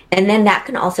 right? And then that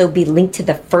can also be linked to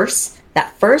that first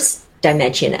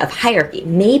dimension of hierarchy.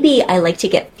 Maybe I like to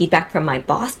get feedback from my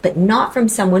boss, but not from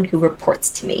someone who reports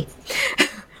to me,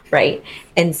 right?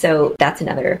 And so that's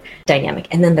another dynamic.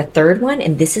 And then the third one,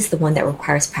 and this is the one that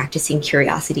requires practicing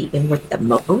curiosity inward the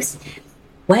most,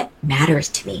 what matters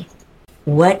to me?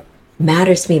 What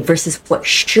matters to me versus what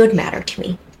should matter to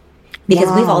me?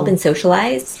 Because we've all been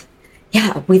socialized.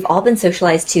 Yeah, we've all been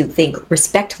socialized to think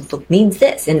respect means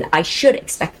this, and I should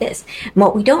expect this. And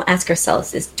what we don't ask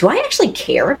ourselves is, do I actually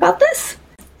care about this?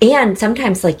 And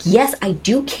sometimes, like, yes, I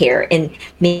do care. And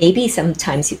maybe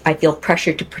sometimes I feel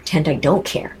pressured to pretend I don't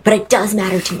care, but it does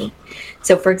matter to me.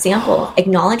 So, for example,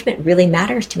 acknowledgement really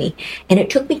matters to me. And it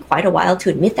took me quite a while to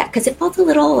admit that because it felt a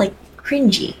little like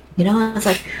cringy. You know, I was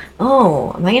like,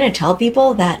 oh, am I going to tell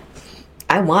people that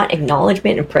I want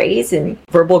acknowledgement and praise and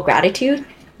verbal gratitude?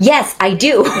 Yes, I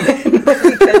do. Because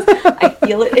I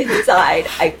feel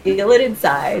it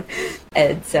inside.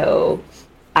 And so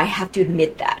I have to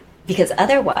admit that, because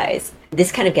otherwise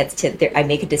this kind of gets to, I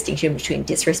make a distinction between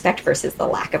disrespect versus the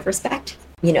lack of respect.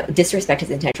 You know, disrespect is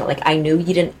intentional. Like, I knew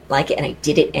you didn't like it and I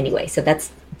did it anyway. So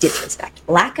that's disrespect.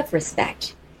 Lack of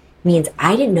respect means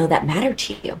I didn't know that mattered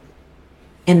to you.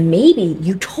 And maybe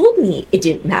you told me it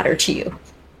didn't matter to you.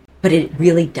 But it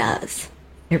really does.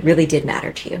 It really did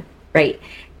matter to you, right?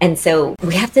 And so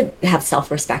we have to have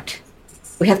self-respect.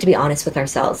 We have to be honest with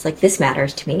ourselves. Like, this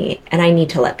matters to me, and I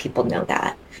need to let people know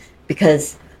that.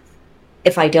 Because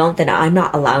if I don't, then I'm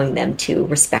not allowing them to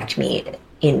respect me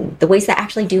in the ways that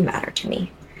actually do matter to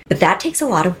me. But that takes a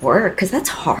lot of work, because that's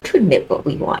hard to admit what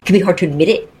we want. It can be hard to admit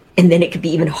it, and then it could be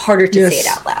even harder to say it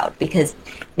out loud. Because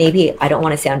maybe I don't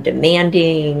want to sound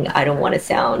demanding. I don't want to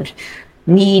sound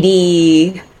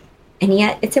needy. And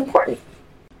yet, it's important.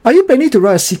 Are you planning to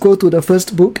write a sequel to the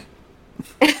first book?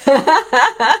 I'm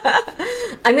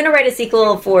going to write a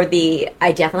sequel for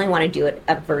I definitely want to do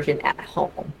a version at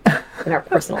home in our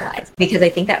personal lives. Because I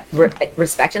think that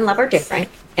respect and love are different.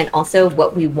 And also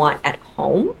what we want at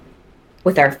home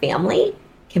with our family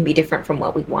can be different from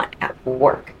what we want at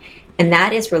work. And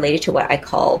that is related to what I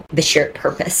call the shared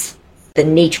purpose, the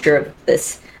nature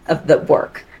of the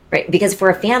work, right? Because for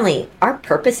a family, our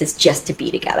purpose is just to be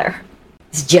together.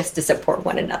 It's just to support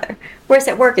one another. Whereas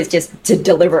at work is just to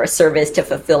deliver a service, to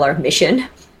fulfill our mission.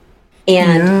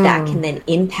 And that can then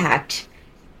impact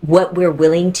what we're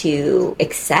willing to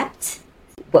accept,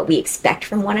 what we expect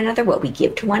from one another, what we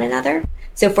give to one another.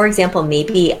 So for example,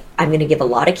 maybe I'm going to give a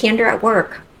lot of candor at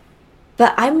work,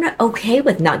 but I'm not okay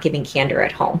with not giving candor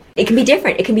at home. It can be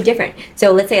different.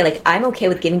 So let's say, like, I'm okay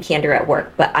with giving candor at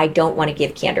work, but I don't want to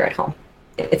give candor at home.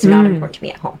 It's not important to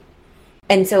me at home.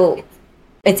 And so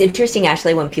it's interesting,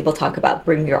 actually, when people talk about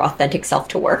bring your authentic self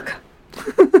to work,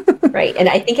 right? And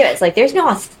I think it's like, there's no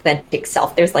authentic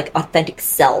self. There's like authentic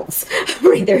selves,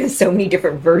 right? There are so many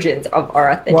different versions of our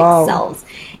authentic selves.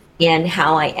 And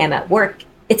how I am at work,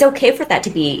 it's okay for that to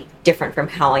be different from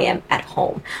how I am at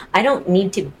home. I don't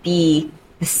need to be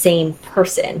the same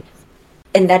person.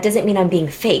 And that doesn't mean I'm being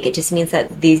fake. It just means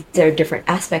that these are different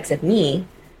aspects of me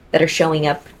that are showing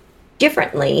up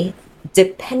differently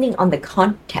depending on the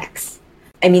context.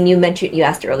 I mean, you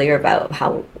asked earlier about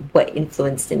what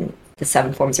influenced in the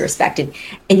 7 forms of respect. And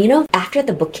you know, after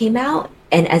the book came out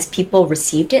and as people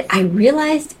received it, I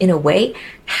realized in a way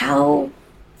how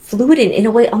fluid and in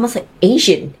a way almost like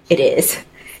Asian it is,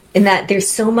 in that there's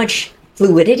so much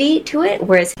fluidity to it,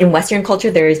 whereas in Western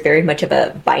culture there is very much of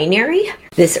a binary,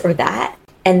 this or that.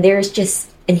 And here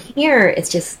it's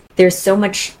just, there's so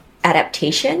much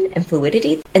adaptation and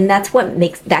fluidity, and that's what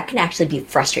makes that can actually be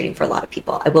frustrating for a lot of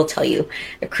people. I will tell you,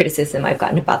 a criticism I've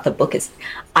gotten about the book is,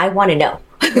 I want to know,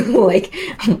 like,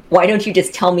 why don't you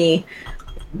just tell me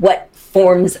what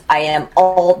forms I am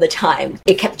all the time?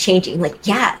 It kept changing, like,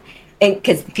 yeah, and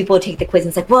because people would take the quiz and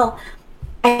it's like, well,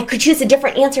 I could choose a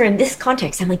different answer in this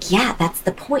context. I'm like, yeah, that's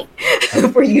the point,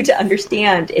 for you to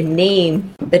understand and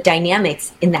name the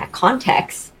dynamics in that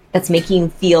context that's making you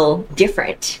feel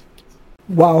different.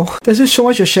 Wow, there's just so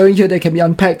much you're sharing here that can be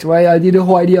unpacked, right? I did the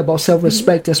whole idea about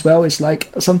self-respect as well. It's like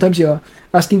sometimes you're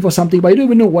asking for something, but you don't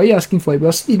even know why you're asking for it,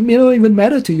 because it may not even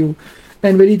matter to you.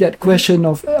 And really that question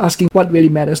of asking what really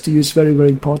matters to you is very, very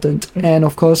important. And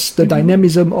of course, the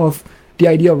dynamism of the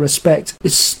idea of respect,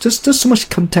 it's just so much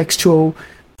contextual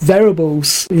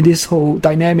variables in this whole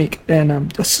dynamic,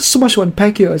 and there's so much to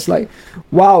unpack here. It's like,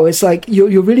 wow, it's like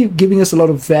you're really giving us a lot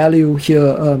of value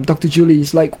here, Dr. Julie.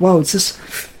 It's like, wow, it's just...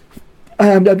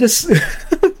 I'm just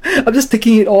I'm just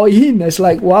taking it all in. It's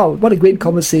like, wow, what a great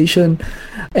conversation,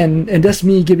 and that's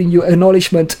me giving you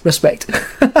acknowledgement, respect.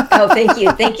 Oh, thank you.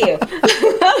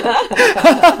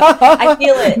 I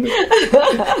feel it.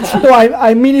 No,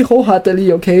 I mean it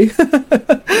wholeheartedly. Okay.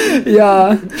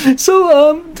 Yeah.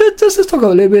 So just talk a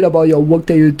little bit about your work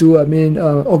that you do. I mean,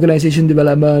 organization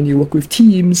development. You work with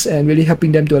teams and really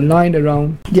helping them to align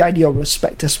around the idea of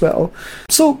respect as well.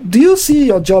 So, do you see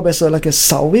your job as like a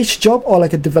salvage job or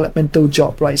like a developmental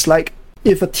job? Right? It's like,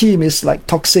 if a team is like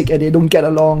toxic and they don't get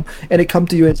along and they come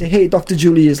to you and say, hey, Dr.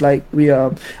 Julie, is like, we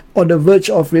are on the verge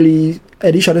of really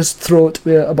at each other's throat,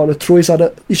 we're about to throw each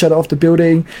other off the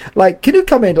building, like, can you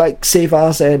come and like save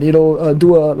us and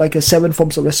do a 7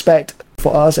 forms of respect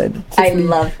for us and hopefully I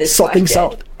love this sort things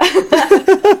out?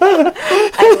 I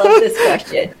love this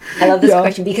question. I love this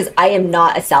question because I am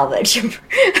not a salvage.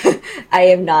 I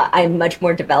am not. I'm much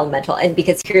more developmental. And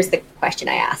because here's the question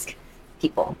I ask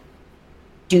people: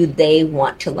 do they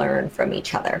want to learn from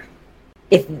each other?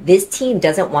 If this team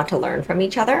doesn't want to learn from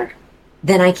each other,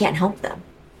 then I can't help them.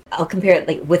 I'll compare it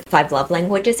like with 5 love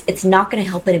languages. It's not going to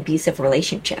help an abusive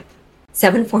relationship.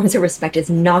 7 forms of respect is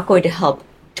not going to help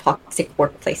toxic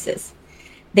workplaces.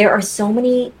 There are so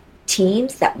many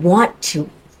teams that want to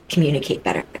communicate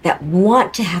better, that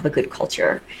want to have a good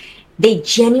culture. They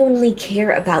genuinely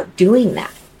care about doing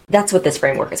that. That's what this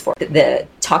framework is for. The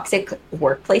toxic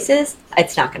workplaces,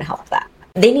 it's not going to help that.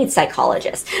 They need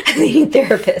psychologists. They need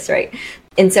therapists, right?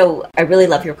 And so I really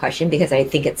love your question because I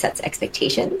think it sets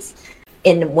expectations.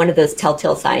 And one of those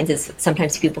telltale signs is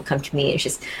sometimes people come to me and it's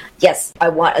just, yes, I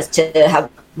want us to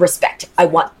have respect.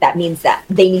 That means that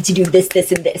they need to do this,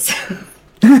 this, and this.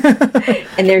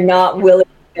 And they're not willing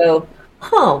to go,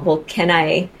 well, can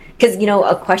I? Because,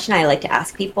 a question I like to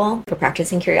ask people for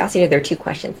practicing curiosity, there are 2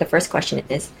 questions. The first question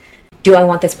is, do I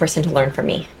want this person to learn from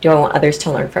me? Do I want others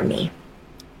to learn from me?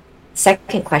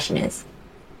 Second question is,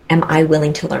 am I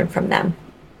willing to learn from them?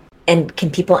 And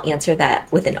can people answer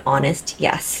that with an honest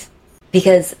yes?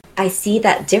 Because I see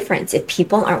that difference. If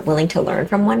people aren't willing to learn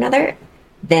from one another,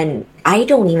 then I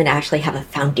don't even actually have a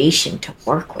foundation to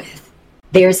work with.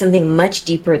 There's something much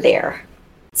deeper there.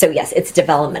 So yes, it's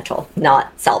developmental,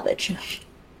 not salvage.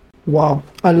 Wow,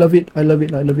 I love it.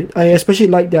 I especially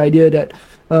like the idea that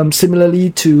similarly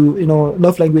to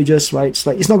love languages, right? It's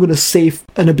like it's not going to save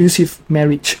an abusive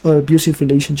marriage or abusive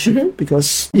relationship,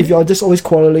 because if you're just always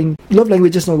quarreling, love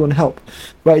language is not going to help,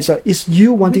 right? So it's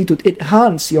you wanting to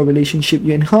enhance your relationship,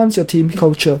 you enhance your team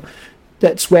culture.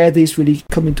 That's where these really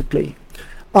come into play.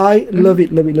 I love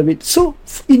it. So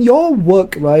in your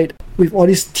work, right, with all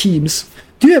these teams,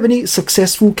 do you have any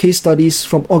successful case studies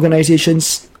from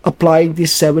organizations applying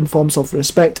these 7 forms of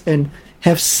respect and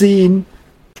have seen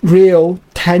real,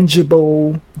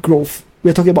 tangible growth?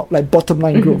 We're talking about like bottom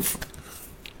line growth.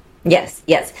 Yes.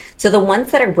 So the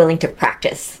ones that are willing to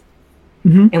practice.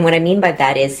 And what I mean by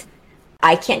that is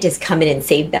I can't just come in and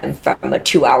save them from a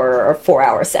 2-hour or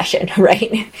 4-hour session,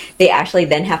 right? They actually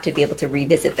then have to be able to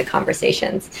revisit the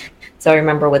conversations. So I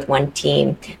remember with one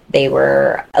team, they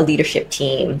were a leadership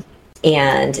team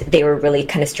and they were really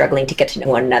kind of struggling to get to know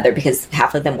one another because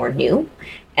half of them were new.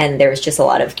 And there was just a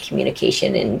lot of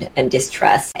communication and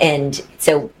distrust. And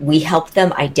so we helped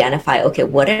them identify, okay,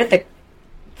 what are the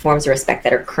forms of respect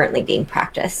that are currently being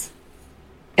practiced?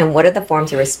 And what are the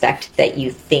forms of respect that you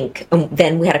think,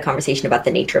 then we had a conversation about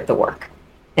the nature of the work.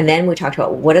 And then we talked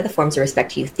about what are the forms of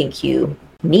respect you think you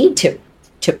need to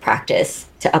practice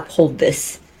to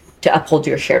uphold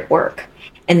your shared work.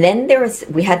 And then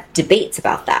we had debates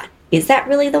about that. Is that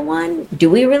really the one? Do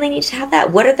we really need to have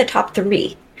that? What are the top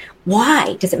 3?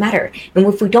 Why does it matter? And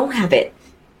if we don't have it,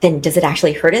 then does it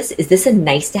actually hurt us? Is this a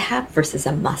nice to have versus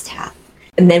a must have?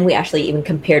 And then we actually even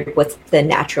compared what's the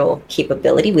natural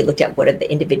capability. We looked at what are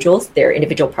the individuals, their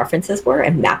individual preferences were,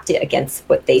 and mapped it against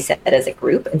what they said as a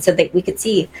group. And so that we could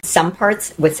see some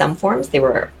parts with some forms, they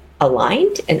were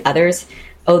aligned, and others,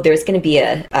 there's going to be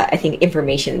I think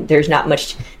information, there's not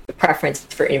much preference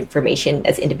for information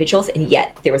as individuals, and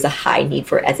yet there was a high need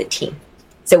for it as a team.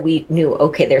 So we knew,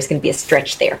 okay, there's going to be a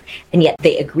stretch there. And yet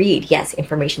they agreed, yes,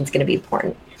 information is going to be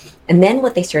important. And then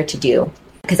what they started to do,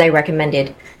 because I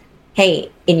recommended,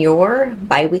 hey, in your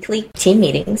biweekly team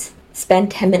meetings,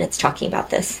 spend 10 minutes talking about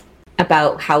this,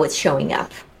 about how it's showing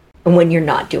up and when you're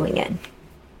not doing it.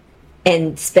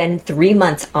 And spend 3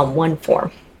 months on one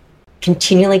form.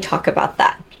 Continually talk about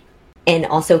that. And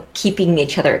also keeping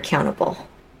each other accountable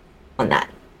on that.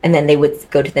 And then they would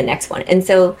go to the next one. And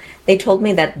so they told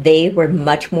me that they were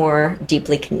much more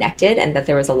deeply connected and that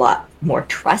there was a lot more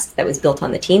trust that was built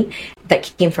on the team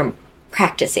that came from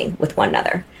practicing with one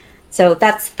another. So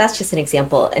that's just an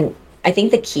example. And I think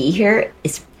the key here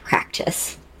is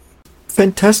practice.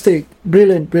 Fantastic.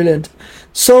 Brilliant.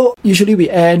 So usually we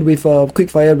end with a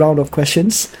quick fire round of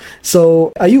questions.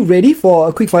 So are you ready for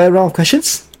a quick fire round of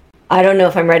questions? I don't know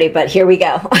if I'm ready, but here we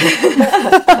go.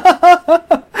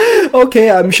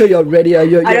 Okay, I'm sure you're ready. I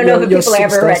don't know if people are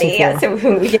ever ready. Yeah, so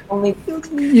we can only...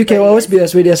 You can always be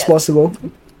as ready as possible.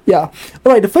 Yeah.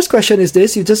 All right, the first question is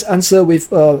this. You just answer with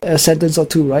a sentence or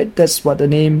two, right? That's what the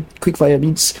name Quickfire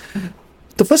means.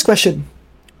 The first question.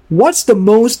 What's the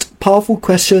most powerful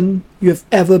question you've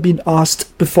ever been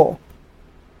asked before?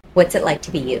 What's it like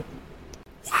to be you?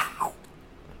 Wow.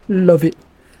 Love it.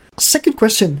 Second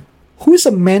question. Who is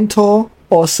a mentor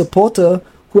or supporter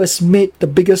who has made the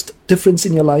biggest difference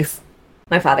in your life?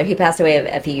 My father, he passed away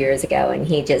a few years ago, and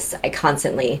I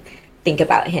constantly think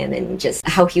about him and just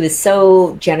how he was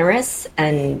so generous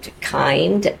and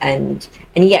kind and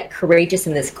yet courageous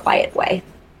in this quiet way.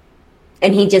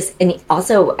 And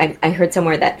I heard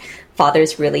somewhere that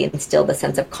fathers really instilled a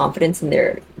sense of confidence in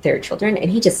their children, and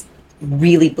he just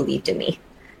really believed in me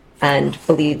and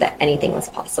believed that anything was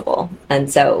possible. And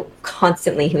so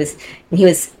constantly he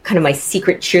was kind of my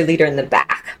secret cheerleader in the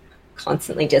back,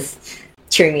 constantly just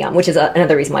cheering me on, which is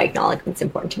another reason why acknowledgement's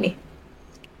important to me.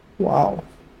 Wow.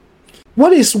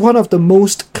 What is one of the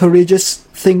most courageous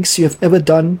things you have ever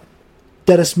done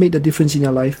that has made a difference in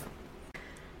your life?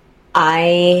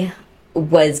 I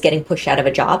was getting pushed out of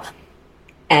a job,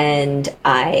 and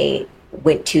I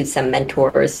went to some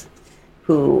mentors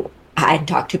who I hadn't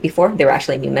talked to before. They were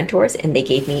actually new mentors, and they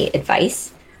gave me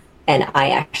advice, and I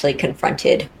actually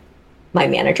confronted my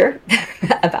manager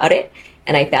about it,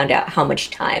 and I found out how much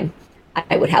time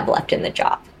I would have left in the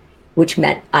job, which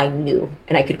meant I knew,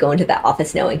 and I could go into that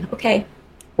office knowing, okay,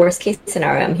 worst case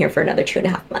scenario, I'm here for another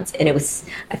 2.5 months. And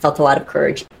I felt a lot of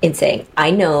courage in saying,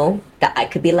 I know that I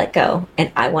could be let go,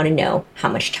 and I want to know how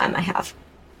much time I have,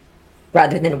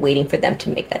 rather than waiting for them to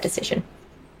make that decision.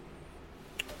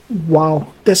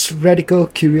 Wow, that's radical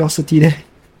curiosity there.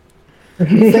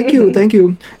 Thank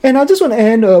you. And I just want to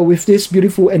end with this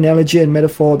beautiful analogy and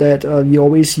metaphor that you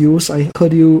always use. I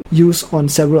heard you use on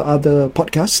several other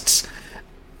podcasts.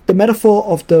 The metaphor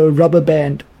of the rubber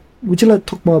band. Would you like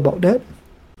to talk more about that?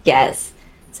 Yes.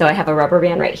 So I have a rubber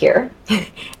band right here.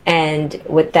 And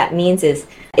what that means is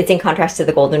it's in contrast to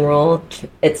the golden rule.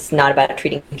 It's not about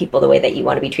treating people the way that you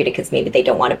want to be treated because maybe they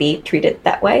don't want to be treated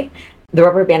that way. The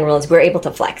rubber band rule is we're able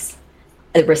to flex.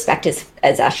 The respect is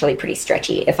actually pretty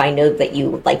stretchy. If I know that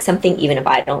you like something, even if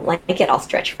I don't like it, I'll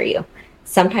stretch for you.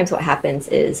 Sometimes what happens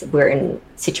is we're in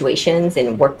situations,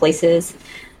 in workplaces,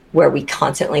 where we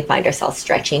constantly find ourselves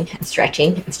stretching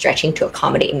to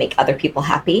accommodate and make other people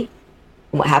happy.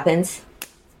 And what happens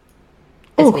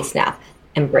is we snap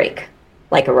and break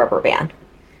like a rubber band.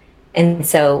 And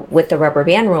so with the rubber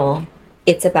band rule,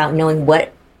 it's about knowing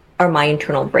what are my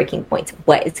internal breaking points,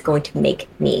 what is going to make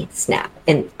me snap.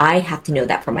 And I have to know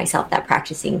that for myself, that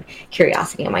practicing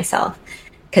curiosity on myself.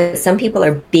 Because some people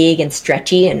are big and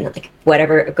stretchy and like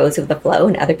whatever goes with the flow,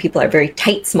 and other people are very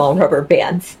tight, small rubber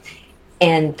bands.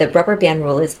 And the rubber band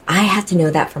rule is I have to know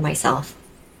that for myself.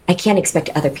 I can't expect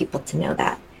other people to know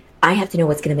that. I have to know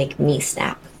what's going to make me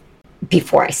snap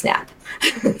before I snap.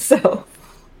 So...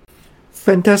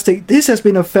 Fantastic. This has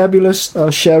been a fabulous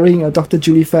sharing, Dr.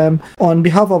 Julie Pham. On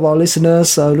behalf of our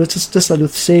listeners, let's just like to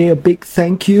say a big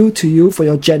thank you to you for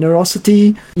your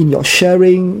generosity in your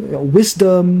sharing, your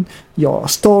wisdom, your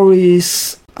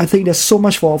stories. I think there's so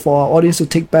much for our audience to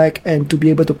take back and to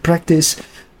be able to practice.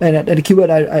 And the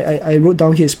keyword I wrote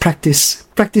down here is practice.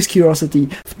 Practice curiosity.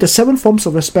 The 7 forms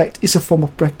of respect is a form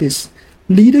of practice.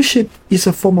 Leadership is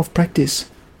a form of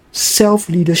practice.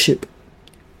 Self-leadership.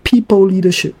 People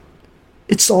leadership.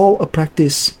 It's all a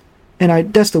practice.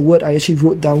 And that's the word I actually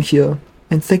wrote down here.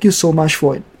 And thank you so much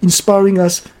for it, inspiring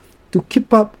us to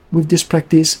keep up with this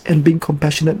practice and being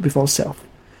compassionate with ourselves.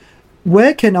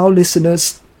 Where can our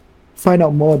listeners find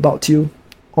out more about you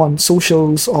on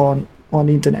socials, on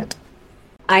the internet?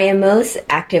 I am most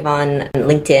active on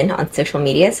LinkedIn, on social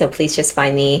media, so please just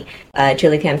find me,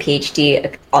 Julie Pham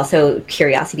PhD, also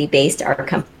Curiosity Based, our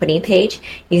company page.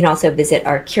 You can also visit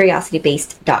our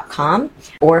curiositybased.com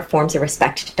or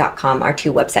formsofrespect.com, our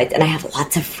 2 websites, and I have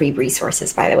lots of free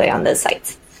resources, by the way, on those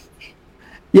sites.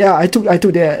 Yeah, I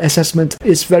took their assessment.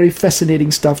 It's very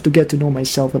fascinating stuff to get to know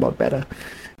myself about better.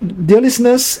 Dear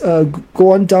listeners,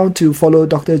 go on down to follow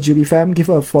Dr. Julie Pham. Give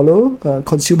her a follow.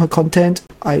 Consume her content.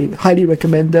 I highly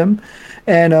recommend them.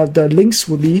 And the links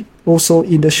will be also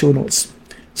in the show notes.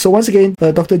 So once again,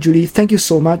 Dr. Julie, thank you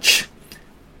so much.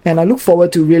 And I look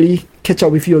forward to really catch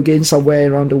up with you again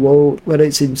somewhere around the world, whether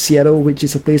it's in Seattle, which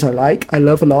is a place I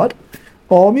love a lot,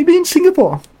 or maybe in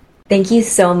Singapore. Thank you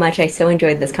so much. I so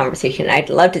enjoyed this conversation.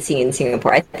 I'd love to see you in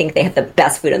Singapore. I think they have the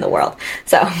best food in the world.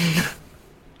 So...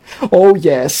 Oh,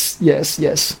 yes.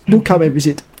 Do come and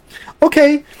visit.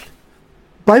 Okay.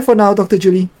 Bye for now, Dr.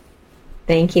 Julie.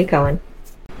 Thank you, Cohen.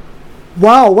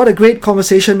 Wow, what a great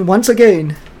conversation once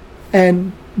again.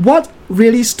 And what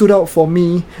really stood out for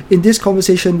me in this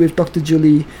conversation with Dr.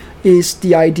 Julie is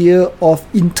the idea of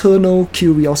internal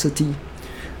curiosity.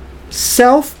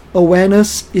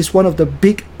 Self-awareness is one of the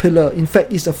big pillars. In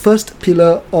fact, it's the first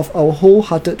pillar of our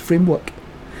wholehearted framework.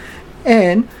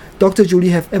 And Dr. Julie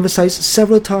have emphasized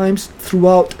several times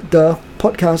throughout the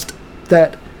podcast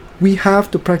that we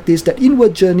have to practice that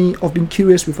inward journey of being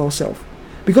curious with ourselves.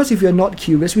 Because if we are not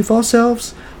curious with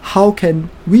ourselves, how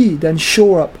can we then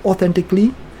show up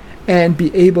authentically and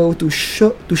be able to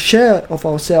share of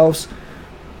ourselves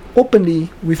openly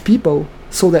with people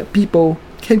so that people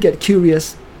can get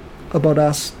curious about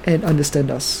us and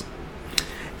understand us?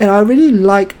 And I really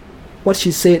like what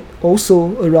she said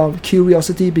also around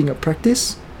curiosity being a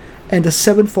practice, and the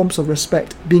 7 forms of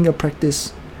respect being a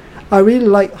practice. I really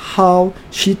like how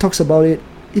she talks about it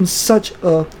in such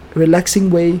a relaxing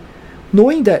way.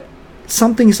 Knowing that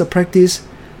something is a practice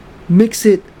makes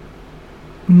it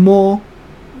more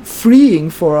freeing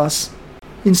for us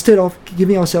instead of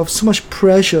giving ourselves so much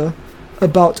pressure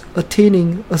about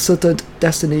attaining a certain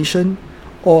destination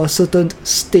or a certain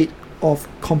state of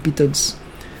competence.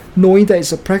 Knowing that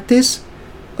it's a practice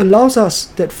allows us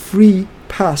that free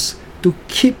pass to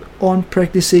keep on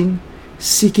practicing,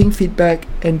 seeking feedback,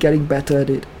 and getting better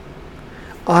at it.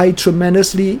 I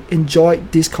tremendously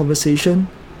enjoyed this conversation,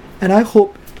 and I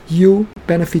hope you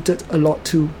benefited a lot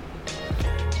too.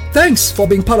 Thanks for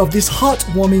being part of this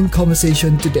heartwarming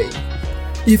conversation today.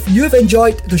 If you have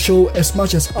enjoyed the show as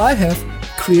much as I have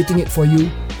creating it for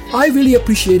you, I really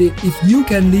appreciate it if you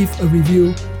can leave a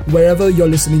review wherever you're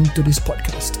listening to this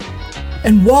podcast.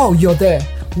 And while you're there,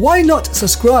 why not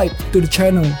subscribe to the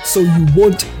channel so you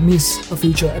won't miss a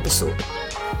future episode?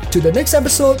 To the next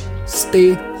episode,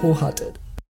 stay wholehearted.